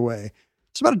across the way.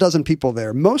 There's about a dozen people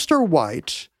there. Most are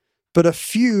white, but a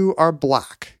few are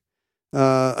black.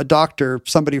 A doctor,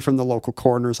 somebody from the local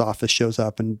coroner's office, shows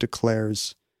up and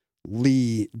declares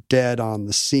Lee dead on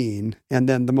the scene. And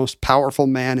then the most powerful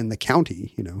man in the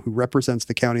county, who represents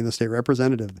the county and the state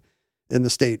representative in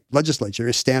the state legislature,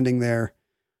 is standing there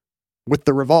with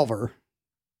the revolver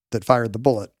that fired the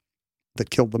bullet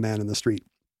that killed the man in the street.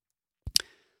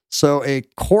 So a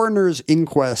coroner's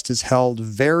inquest is held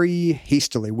very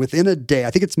hastily within a day. I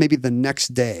think it's maybe the next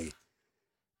day.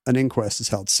 An inquest is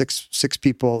held. Six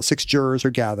jurors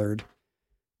are gathered,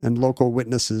 and local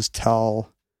witnesses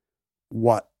tell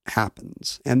what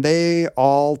happens. And they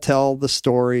all tell the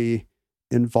story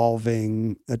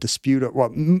involving a dispute.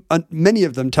 Many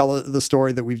of them tell the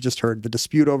story that we've just heard, the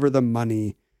dispute over the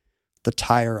money, the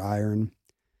tire iron.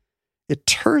 It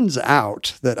turns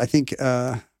out that I think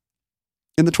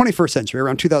in the 21st century,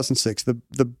 around 2006,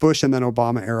 the Bush and then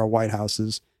Obama era White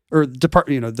Houses, or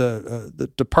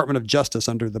the Department of Justice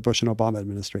under the Bush and Obama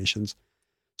administrations,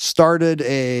 started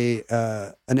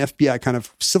an FBI kind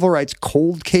of civil rights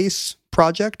cold case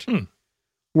project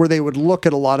where they would look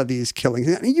at a lot of these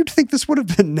killings. I mean, you'd think this would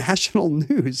have been national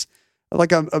news.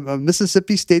 Like a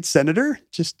Mississippi state senator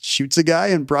just shoots a guy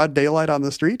in broad daylight on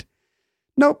the street.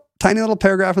 Nope. Tiny little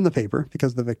paragraph in the paper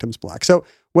because the victim's black. So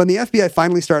when the FBI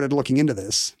finally started looking into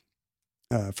this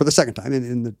for the second time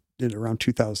in around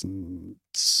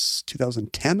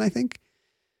 2010, I think,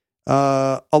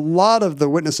 a lot of the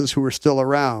witnesses who were still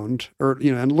around,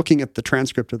 and looking at the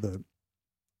transcript of the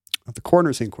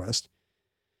coroner's inquest,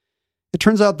 it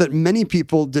turns out that many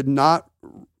people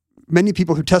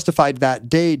who testified that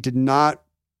day did not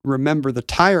remember the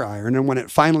tire iron. And when it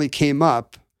finally came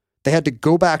up, they had to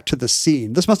go back to the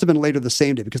scene. This must have been later the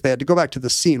same day because they had to go back to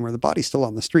the scene where the body's still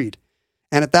on the street.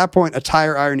 And at that point, a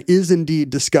tire iron is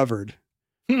indeed discovered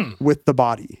with the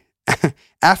body.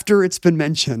 After it's been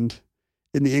mentioned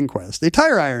in the inquest, a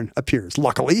tire iron appears,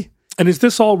 luckily. And is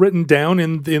this all written down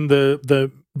in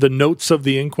the notes of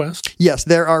the inquest? Yes,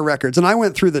 there are records. And I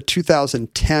went through the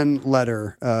 2010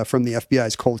 letter from the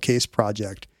FBI's Cold Case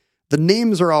Project. The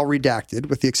names are all redacted,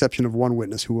 with the exception of one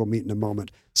witness who we'll meet in a moment.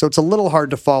 So it's a little hard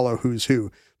to follow who's who.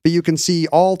 But you can see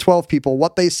all 12 people,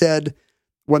 what they said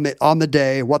on the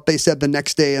day, what they said the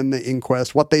next day in the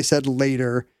inquest, what they said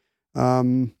later,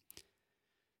 because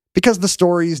the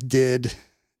stories did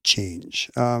change.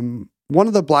 One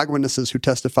of the black witnesses who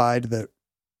testified that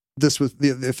this was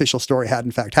the official story had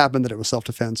in fact happened, that it was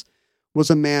self-defense, was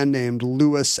a man named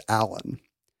Lewis Allen.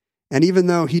 And even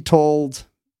though he told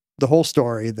the whole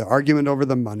story, the argument over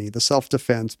the money, the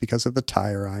self-defense because of the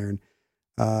tire iron,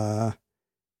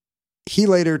 he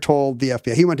later told the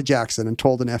FBI, he went to Jackson and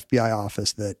told an FBI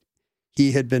office that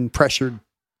he had been pressured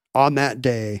on that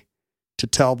day to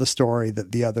tell the story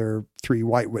that the other three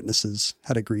white witnesses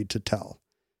had agreed to tell,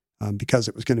 because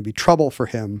it was going to be trouble for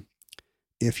him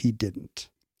if he didn't.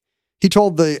 He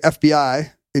told the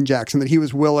FBI in Jackson that he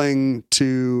was willing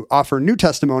to offer new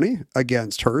testimony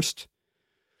against Hearst,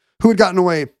 who had gotten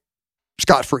away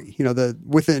scot-free.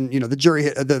 The jury,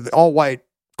 the all-white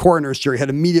coroner's jury had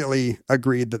immediately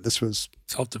agreed that this was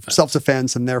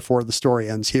self-defense, and therefore the story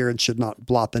ends here and should not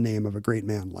blot the name of a great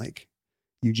man like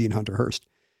Eugene Hunter Hearst.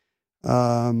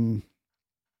 Allen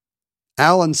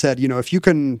said, if you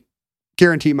can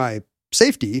guarantee my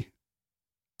safety,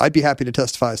 I'd be happy to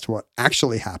testify as to what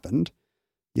actually happened.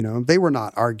 They were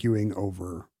not arguing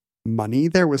over money.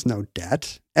 There was no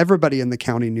debt. Everybody in the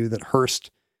county knew that Hearst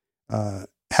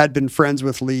had been friends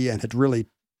with Lee and had really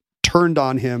turned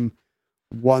on him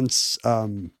once,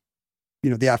 the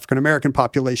African-American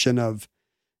population of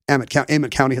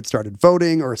Ammett County had started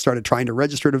voting or started trying to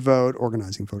register to vote,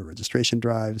 organizing voter registration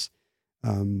drives.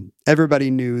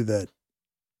 Everybody knew that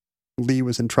Lee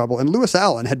was in trouble. And Lewis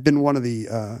Allen had been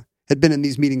had been in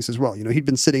these meetings as well. He'd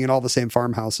been sitting in all the same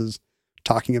farmhouses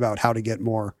talking about how to get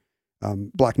more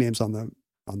black names on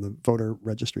the voter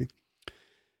registry.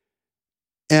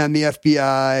 And the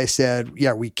FBI said,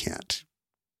 yeah, we can't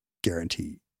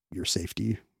guarantee your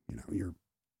safety.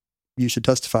 You should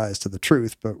testify as to the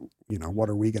truth, but what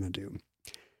are we going to do?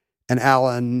 And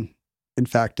Allen, in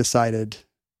fact, decided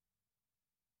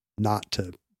not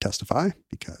to testify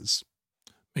because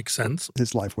makes sense.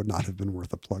 His life would not have been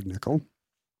worth a plug nickel.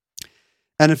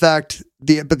 And in fact,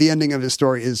 the ending of his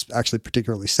story is actually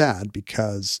particularly sad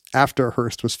because after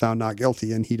Hearst was found not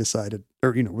guilty and he decided,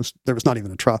 there was not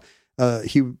even a trial,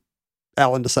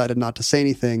 Allen decided not to say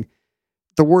anything.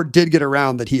 The word did get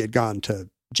around that he had gone to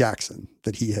Jackson,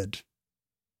 that he had,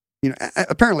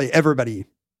 apparently everybody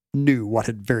knew what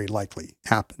had very likely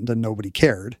happened and nobody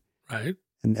cared. Right.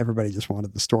 And everybody just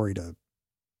wanted the story to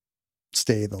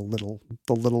stay the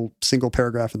little single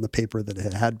paragraph in the paper that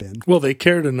it had been. Well, they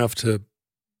cared enough to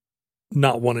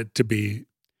not want it to be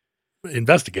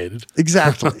investigated.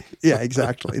 Exactly. Yeah,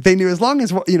 exactly. They knew as long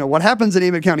as, what happens in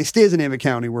Ammett County stays in Ammett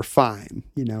County, we're fine.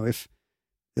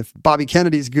 If Bobby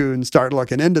Kennedy's goons start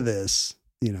looking into this,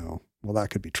 well, that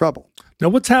could be trouble. Now,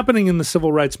 what's happening in the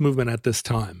civil rights movement at this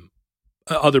time?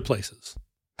 Other places?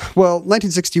 Well,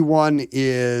 1961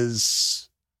 is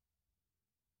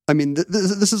I mean,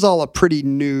 this is all a pretty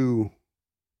new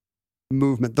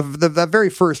movement. The very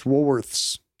first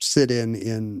Woolworths sit-in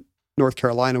in North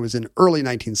Carolina was in early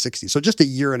 1960, so just a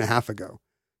year and a half ago.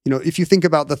 You know, if you think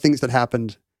about the things that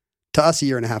happened to us a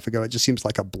year and a half ago, it just seems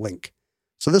like a blink.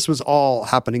 So this was all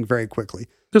happening very quickly.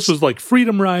 This was like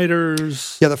Freedom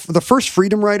Riders. Yeah, the first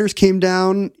Freedom Riders came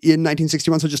down in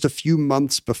 1961, so just a few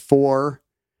months before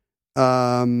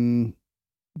Dr.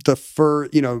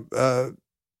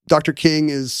 King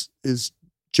is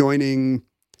joining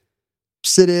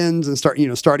sit-ins and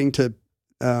starting to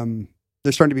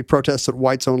there's starting to be protests at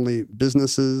whites only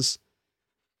businesses.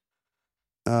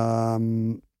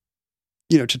 To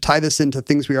tie this into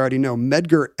things we already know,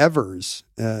 Medgar Evers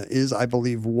is, I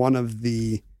believe,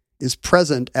 is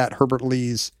present at Herbert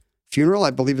Lee's funeral.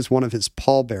 I believe is one of his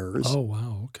pallbearers. Oh,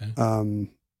 wow. Okay.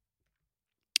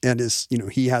 And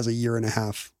he has a year and a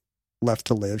half left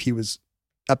to live. He was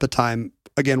at the time,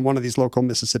 again, one of these local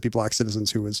Mississippi black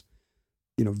citizens who was,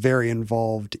 very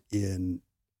involved in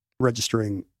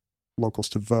registering locals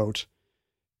to vote.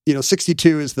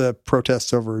 62 is the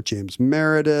protests over James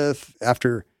Meredith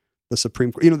after the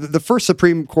Supreme Court. The first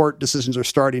Supreme Court decisions are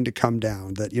starting to come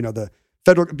down that, the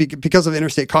federal, because of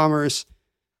interstate commerce,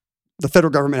 the federal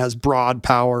government has broad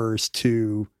powers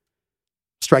to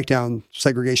strike down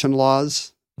segregation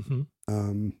laws.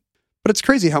 Mm-hmm. But it's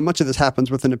crazy how much of this happens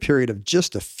within a period of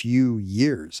just a few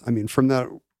years. I mean, from that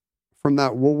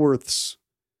Woolworths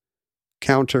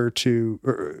counter to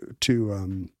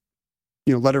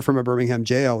letter from a Birmingham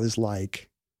jail is like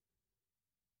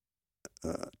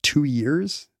 2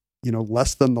 years,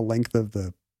 less than the length of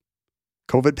the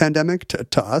COVID pandemic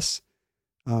to us.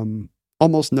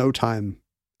 Almost no time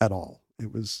at all.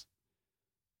 It was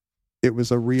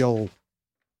a real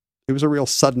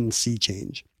sudden sea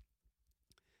change.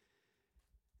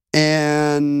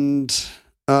 And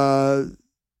in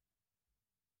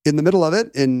the middle of it,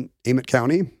 in Amite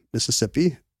County,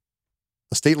 Mississippi,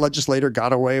 a state legislator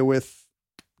got away with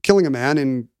killing a man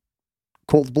in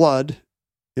cold blood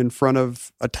in front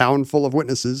of a town full of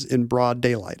witnesses in broad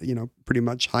daylight, pretty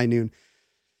much high noon.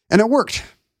 And it worked.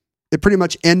 It pretty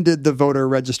much ended the voter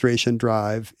registration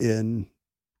drive in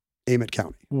Amite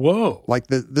County. Whoa. Like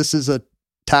this is a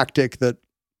tactic that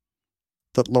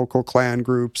local Klan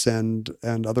groups and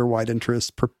other white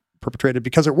interests perpetrated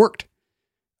because it worked.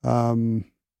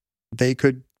 They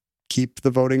could keep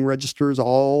the voting registers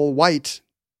all white,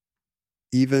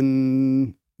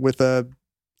 even with a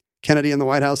Kennedy in the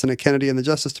White House and a Kennedy in the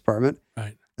Justice Department,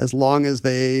 right? As long as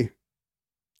they,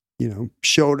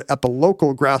 showed at the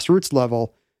local grassroots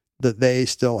level that they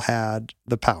still had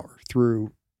the power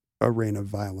through a reign of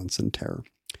violence and terror.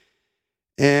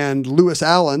 And Lewis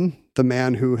Allen, the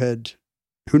man who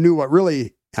knew what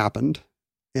really happened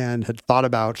and had thought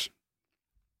about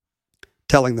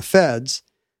telling the feds,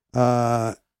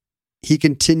 he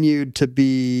continued to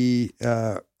be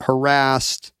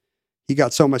harassed. He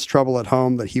got so much trouble at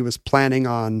home that he was planning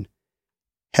on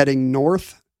heading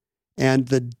north. And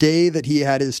the day that he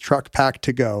had his truck packed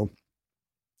to go,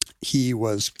 he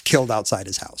was killed outside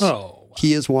his house. Oh, wow.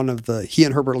 He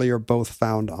and Herbert Lee are both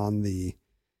found on the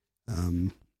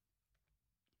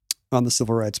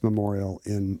Civil Rights Memorial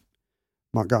in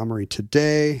Montgomery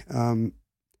today.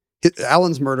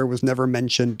 Allen's murder was never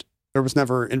mentioned or was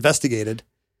never investigated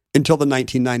until the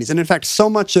 1990s. And in fact, so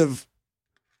much of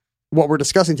what we're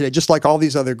discussing today, just like all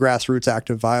these other grassroots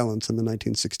active violence in the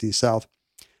 1960s South,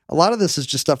 a lot of this is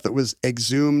just stuff that was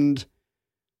exhumed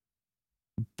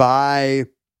by,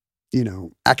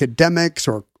 academics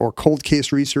or cold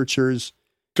case researchers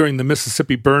during the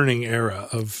Mississippi burning era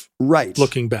of right.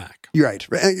 Looking back. You're right.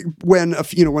 When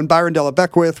Byron Della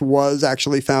Beckwith was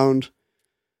actually found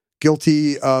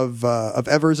guilty of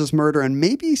Evers's murder, and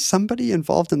maybe somebody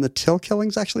involved in the Till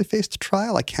killings actually faced a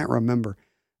trial. I can't remember.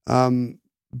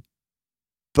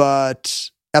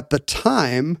 But at the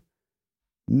time,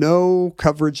 no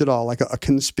coverage at all. Like a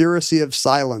conspiracy of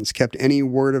silence kept any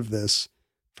word of this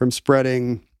from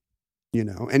spreading,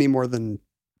 any more than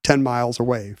 10 miles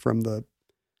away from the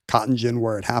cotton gin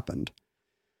where it happened.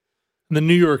 The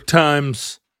New York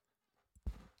Times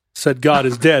said God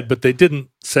is dead, but they didn't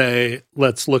say,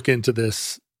 let's look into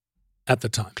this at the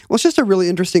time. Well, it's just a really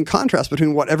interesting contrast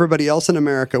between what everybody else in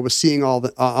America was seeing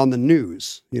on the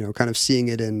news, kind of seeing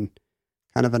it in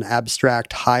kind of an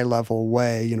abstract, high-level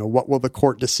way. What will the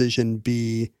court decision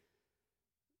be?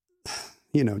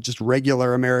 Just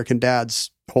regular American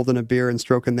dads holding a beer and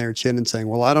stroking their chin and saying,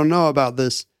 well, I don't know about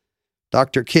this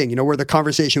Dr. King, where the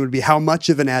conversation would be how much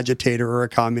of an agitator or a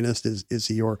communist is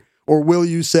he, or will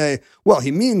you say, well,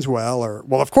 he means well, or,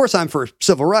 well, of course I'm for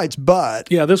civil rights,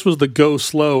 but... Yeah, this was the go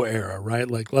slow era, right?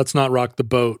 Like, let's not rock the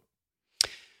boat.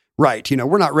 Right.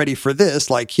 We're not ready for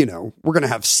this. Like, we're going to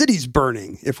have cities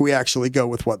burning if we actually go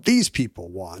with what these people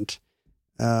want.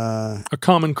 A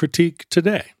common critique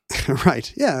today.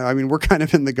 Right. Yeah. I mean, we're kind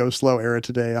of in the go slow era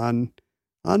today on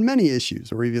many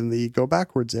issues, or even the go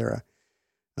backwards era.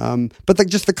 But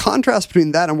just the contrast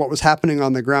between that and what was happening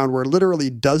on the ground, where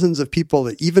literally dozens of people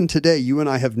that even today you and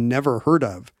I have never heard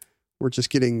of were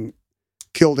just getting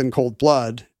killed in cold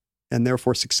blood, and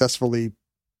therefore successfully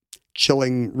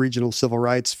chilling regional civil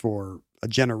rights for a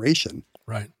generation.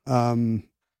 Right.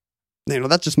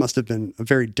 That just must have been a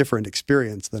very different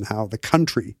experience than how the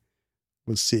country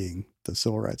was seeing the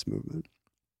civil rights movement.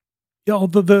 Yeah,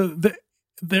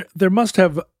 there must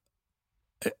have,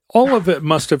 all of it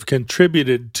must have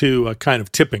contributed to a kind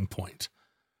of tipping point,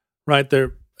 right?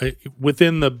 There,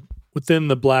 within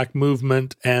the Black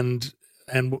movement and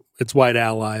its white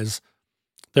allies,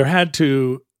 there had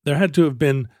to have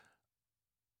been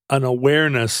an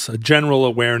awareness, a general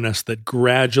awareness that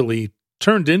gradually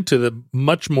turned into the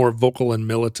much more vocal and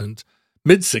militant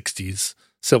mid-'60s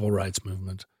civil rights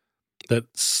movement that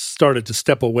started to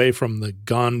step away from the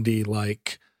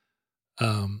Gandhi-like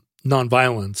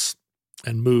nonviolence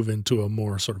and move into a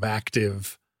more sort of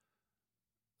active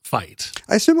fight.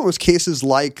 I assume it was cases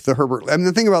like the Herbert. I mean,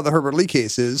 the thing about the Herbert Lee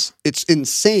case is it's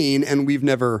insane, and we've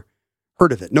never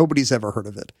heard of it. Nobody's ever heard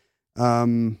of it. I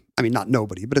mean, not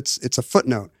nobody, but it's a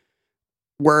footnote.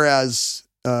 Whereas,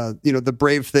 the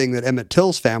brave thing that Emmett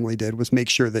Till's family did was make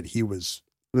sure that he was,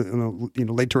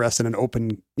 laid to rest in an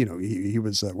open, he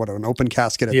was an open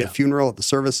casket at the funeral, at the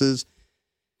services.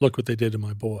 Look what they did to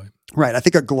my boy. Right. I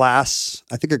think a glass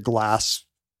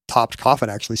topped coffin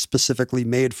actually specifically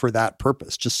made for that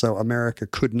purpose, just so America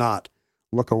could not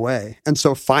look away. And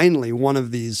so finally, one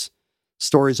of these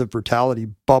stories of brutality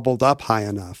bubbled up high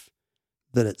enough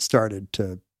that it started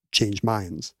to change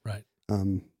minds. Right.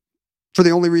 For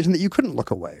the only reason that you couldn't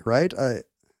look away, right? I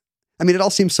mean, it all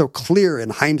seems so clear in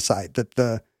hindsight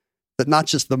that not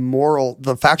just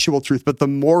the factual truth, but the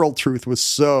moral truth was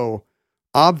so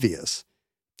obvious.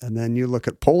 And then you look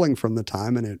at polling from the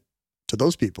time, and to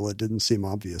those people, it didn't seem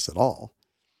obvious at all.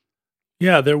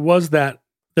 Yeah, there was that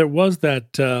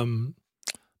the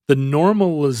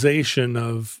normalization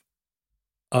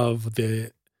of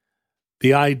the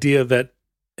idea that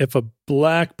if a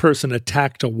Black person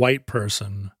attacked a white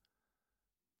person,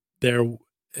 it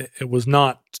was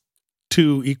not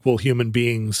two equal human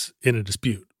beings in a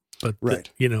dispute. But right.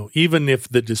 Even if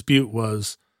the dispute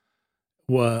was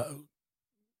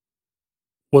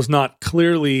not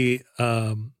clearly,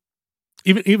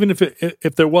 even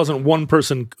if there wasn't one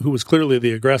person who was clearly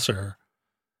the aggressor,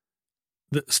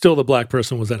 still the Black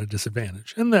person was at a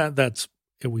disadvantage, and that's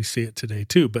we see it today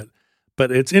too. But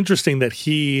it's interesting that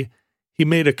he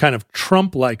made a kind of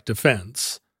Trump-like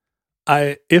defense.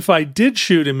 If I did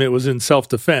shoot him, it was in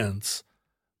self-defense,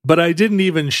 but I didn't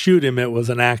even shoot him; it was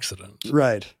an accident.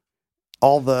 Right.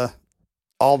 All the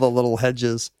little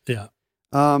hedges. Yeah.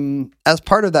 As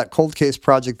part of that cold case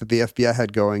project that the FBI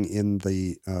had going in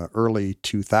the early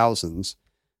 2000s,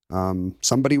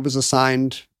 somebody was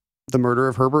assigned the murder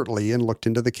of Herbert Lee and looked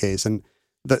into the case. And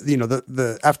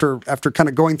after kind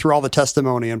of going through all the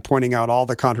testimony and pointing out all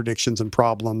the contradictions and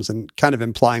problems and kind of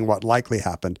implying what likely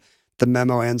happened, the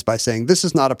memo ends by saying this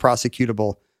is not a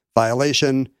prosecutable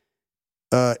violation,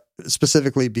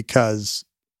 specifically because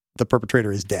the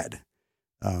perpetrator is dead.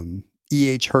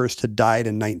 E.H. Hurst had died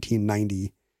in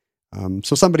 1990.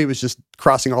 So somebody was just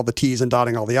crossing all the T's and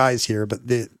dotting all the I's here. But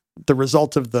the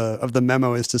result of the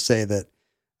memo is to say that,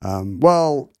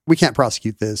 we can't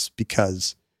prosecute this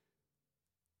because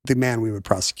the man we would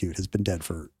prosecute has been dead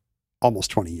for almost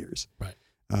 20 years. Right.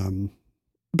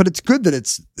 But it's good that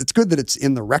it's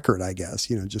in the record, I guess,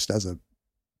 just as a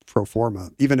pro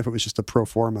forma, even if it was just a pro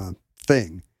forma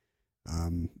thing,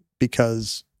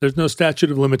 because there's no statute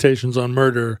of limitations on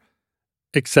murder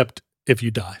except if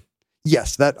you die.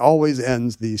 Yes, that always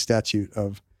ends the statute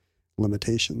of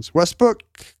limitations. Westbrook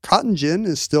Cotton Gin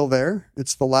is still there.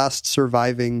 It's the last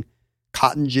surviving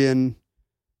cotton gin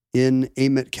in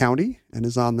Amite County and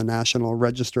is on the National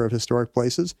Register of Historic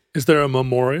Places. Is there a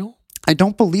memorial? I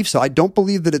don't believe so. I don't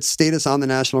believe that its status on the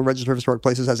National Register of Historic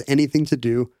Places has anything to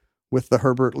do with the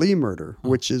Herbert Lee murder,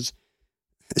 which is,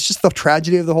 it's just the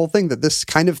tragedy of the whole thing, that this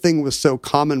kind of thing was so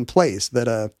commonplace that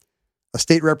a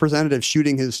state representative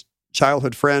shooting his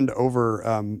childhood friend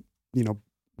over,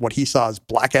 what he saw as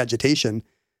black agitation,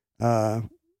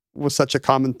 was such a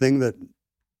common thing that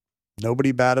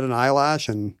nobody batted an eyelash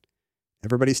and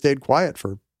everybody stayed quiet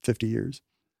for 50 years.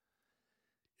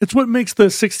 It's what makes the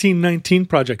 1619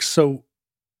 Project so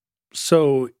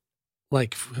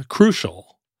like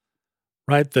crucial,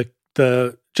 right?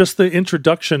 The just the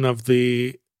introduction of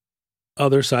the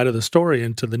other side of the story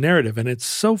into the narrative. And it's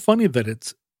so funny that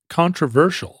it's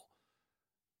controversial.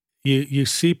 You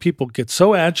see people get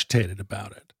so agitated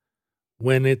about it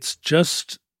when it's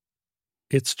just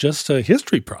a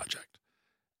history project.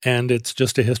 And it's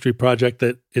just a history project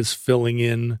that is filling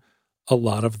in a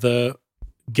lot of the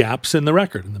gaps in the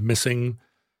record and the missing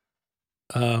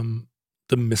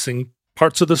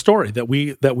parts of the story that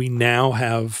we now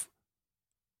have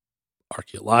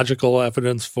archaeological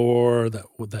evidence for,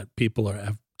 that people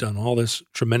have done all this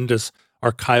tremendous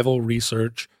archival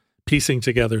research, piecing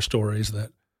together stories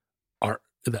that are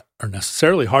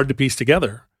necessarily hard to piece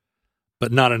together,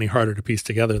 but not any harder to piece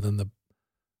together than the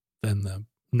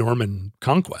Norman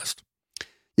conquest.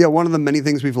 Yeah, one of the many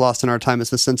things we've lost in our time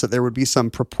is the sense that there would be some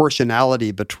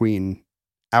proportionality between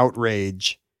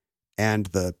outrage and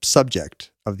the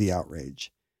subject of the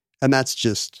outrage. And that's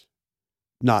just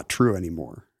not true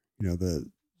anymore. The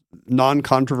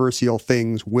non-controversial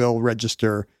things will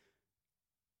register.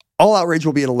 All outrage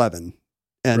will be at 11.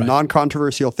 And Right.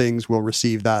 non-controversial things will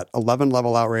receive that 11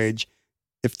 level outrage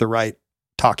if the right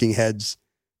talking heads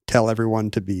tell everyone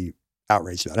to be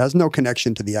outraged about it. It has no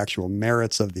connection to the actual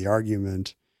merits of the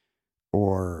argument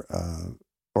or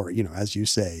as you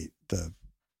say, the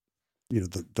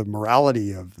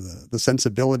morality of the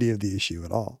sensibility of the issue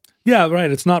at all. Yeah,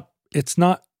 right. It's not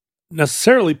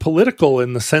necessarily political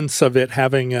in the sense of it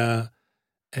having an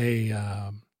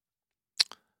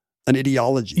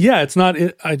ideology. Yeah, it's not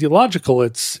ideological.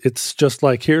 It's just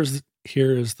like here's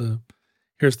the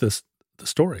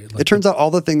story. Like it turns out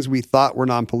all the things we thought were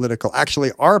non-political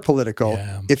actually are political.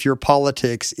 Yeah. If your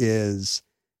politics is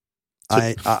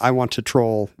I want to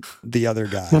troll the other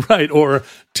guy. right, or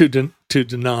to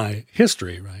deny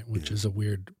history, right, which is a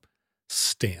weird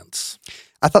stance.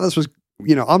 I thought this was,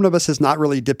 Omnibus has not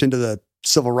really dipped into the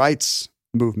civil rights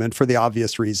movement for the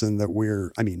obvious reason that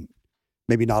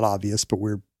maybe not obvious, but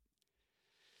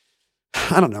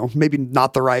I don't know, maybe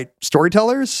not the right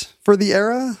storytellers for the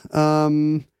era.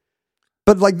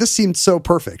 But like this seemed so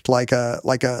perfect, like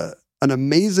an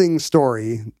amazing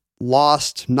story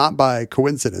lost not by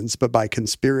coincidence, but by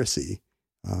conspiracy.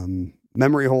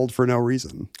 Memory hold for no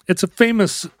reason. It's a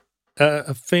famous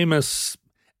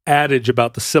adage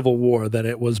about the Civil War that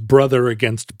it was brother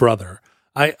against brother.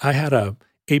 I had a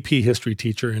AP history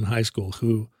teacher in high school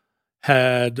who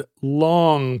had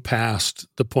long passed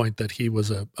the point that he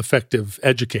was an effective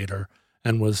educator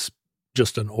and was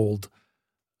just an old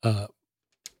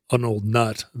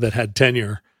nut that had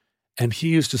tenure. And he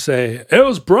used to say, it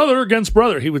was brother against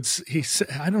brother. He said,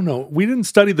 I don't know. We didn't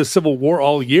study the Civil War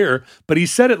all year, but he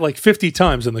said it like 50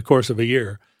 times in the course of a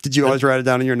year. Did you always write it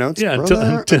down in your notes? Yeah,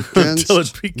 Brother until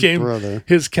it became brother.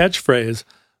 his catchphrase.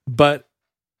 But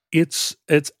it's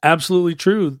absolutely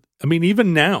true. I mean,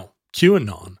 even now,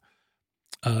 QAnon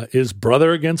is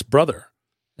brother against brother.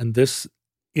 And this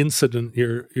incident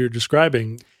you're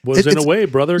describing was in a way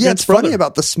brother against brother. Yeah, it's funny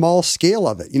about the small scale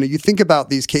of it. You think about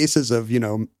these cases of,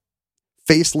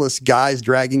 faceless guys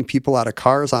dragging people out of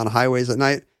cars on highways at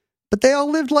night, but they all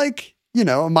lived like,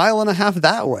 a mile and a half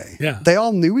that way. Yeah. They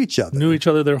all knew each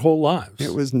other. Their whole lives.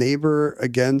 It was neighbor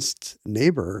against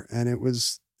neighbor, and it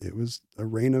was a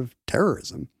reign of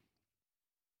terrorism.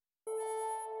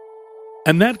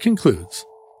 And that concludes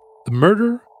The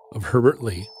Murder of Herbert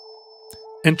Lee,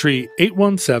 entry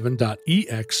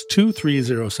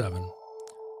 817.EX2307,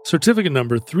 certificate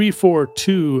number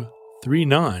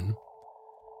 34239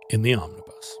 in the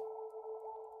Omnibus.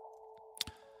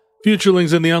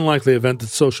 Futurelings, in the unlikely event that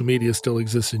social media still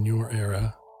exists in your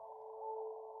era,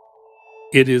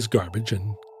 it is garbage,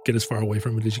 and get as far away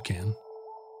from it as you can.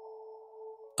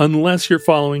 Unless you're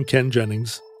following Ken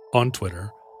Jennings on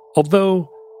Twitter, although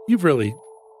you've really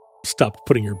stopped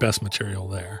putting your best material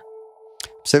there.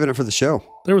 Saving it for the show.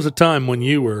 There was a time when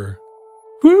you were,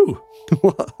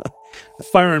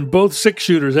 firing both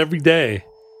 6-shooters every day.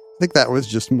 I think that was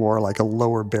just more like a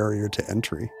lower barrier to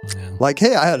entry. Yeah. Like,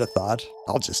 hey, I had a thought.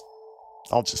 I'll just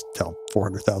tell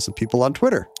 400,000 people on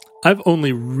Twitter. I've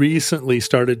only recently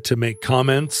started to make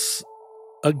comments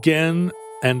again,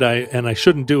 and I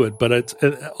shouldn't do it, but it's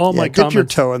all my dip comments. your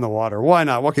toe in the water. Why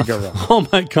not? What could go wrong? All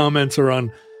my comments are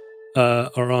on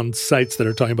sites that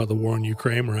are talking about the war in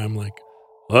Ukraine, where I'm like,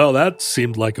 well, that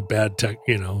seemed like a bad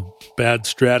bad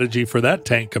strategy for that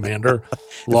tank commander.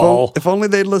 Lol. If only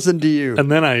they'd listened to you.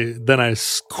 And then I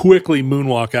quickly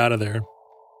moonwalk out of there.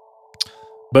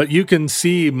 But you can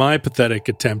see my pathetic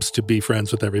attempts to be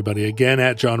friends with everybody again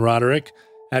at John Roderick,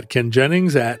 at Ken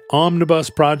Jennings, at Omnibus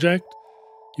Project.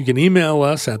 You can email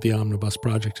us at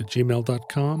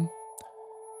theomnibusproject@gmail.com.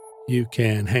 You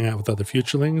can hang out with other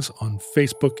Futurelings on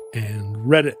Facebook and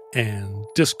Reddit and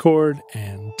Discord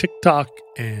and TikTok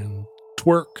and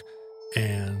Twerk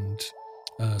and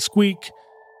Squeak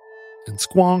and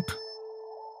Squonk,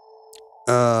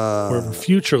 wherever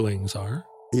Futurelings are.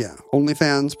 Yeah,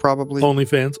 OnlyFans probably.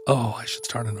 OnlyFans. Oh, I should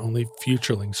start an Only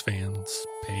Futurelings fans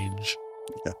page.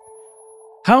 Yeah.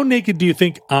 How naked do you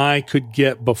think I could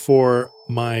get before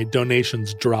my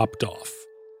donations dropped off?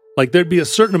 Like there'd be a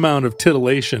certain amount of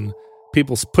titillation,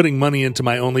 people putting money into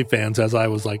my OnlyFans as I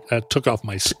was like, I took off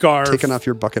my scarf. Taking off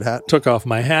your bucket hat. Took off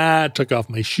my hat, took off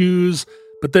my shoes.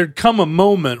 But there'd come a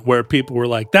moment where people were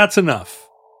like, that's enough.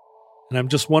 And I'm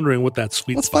just wondering what that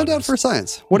sweet Let's spot find out is. for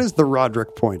science. What is the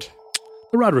Roderick point?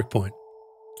 The Roderick point.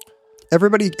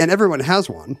 Everybody and everyone has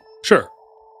one. Sure.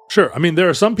 I mean, there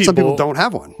are some people don't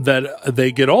have one. that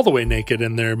they get all the way naked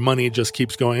and their money just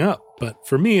keeps going up. But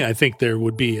for me, I think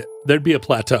there'd be a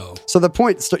plateau. So the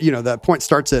point, that point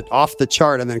starts at off the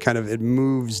chart and then kind of it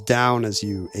moves down as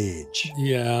you age.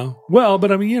 Yeah. Well,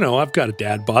 but I mean, I've got a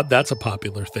dad bod. That's a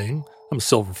popular thing. I'm a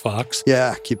silver fox.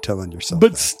 Yeah, keep telling yourself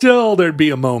But that. still, there'd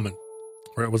be a moment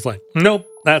where it was like, nope,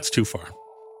 that's too far.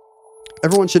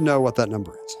 Everyone should know what that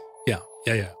number is. Yeah.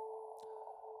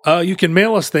 You can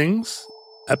mail us things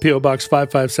at P.O. Box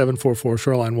 55744,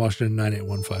 Shoreline, Washington,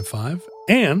 98155.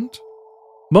 And,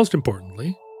 most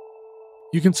importantly,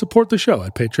 you can support the show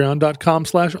at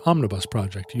patreon.com/omnibus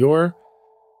project. Your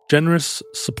generous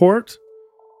support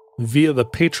via the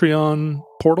Patreon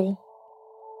portal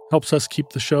helps us keep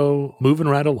the show moving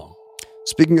right along.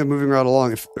 Speaking of moving right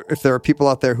along, if there are people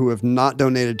out there who have not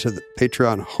donated to the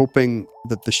Patreon hoping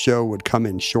that the show would come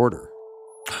in shorter,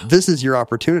 this is your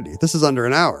opportunity. This is under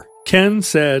an hour. Ken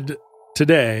said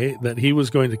today that he was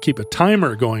going to keep a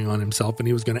timer going on himself and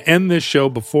he was going to end this show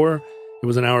before it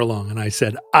was an hour long. And I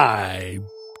said, I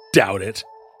doubt it.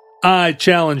 I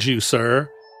challenge you,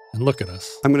 sir. And look at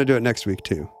us. I'm going to do it next week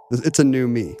too. It's a new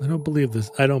me. I don't believe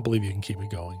this. I don't believe you can keep it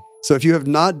going. So if you have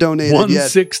not donated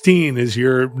 116 is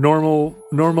your normal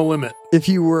limit. If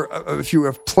you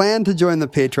have planned to join the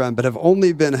Patreon but have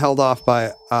only been held off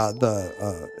by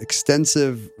the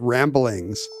extensive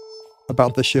ramblings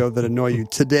about the show that annoy you,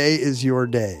 today is your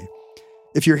day.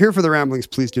 If you're here for the ramblings,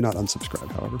 please do not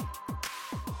unsubscribe, however.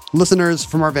 Listeners,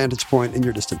 from our vantage point in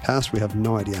your distant past, we have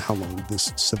no idea how long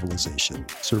this civilization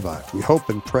survived. We hope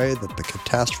and pray that the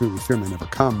catastrophe we fear may never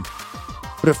come.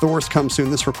 But if the worst comes soon,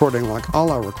 this recording, like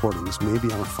all our recordings, may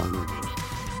be our final word.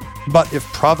 But if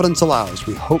Providence allows,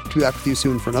 we hope to be back with you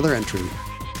soon for another entry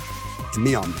in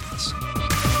the Omnibus.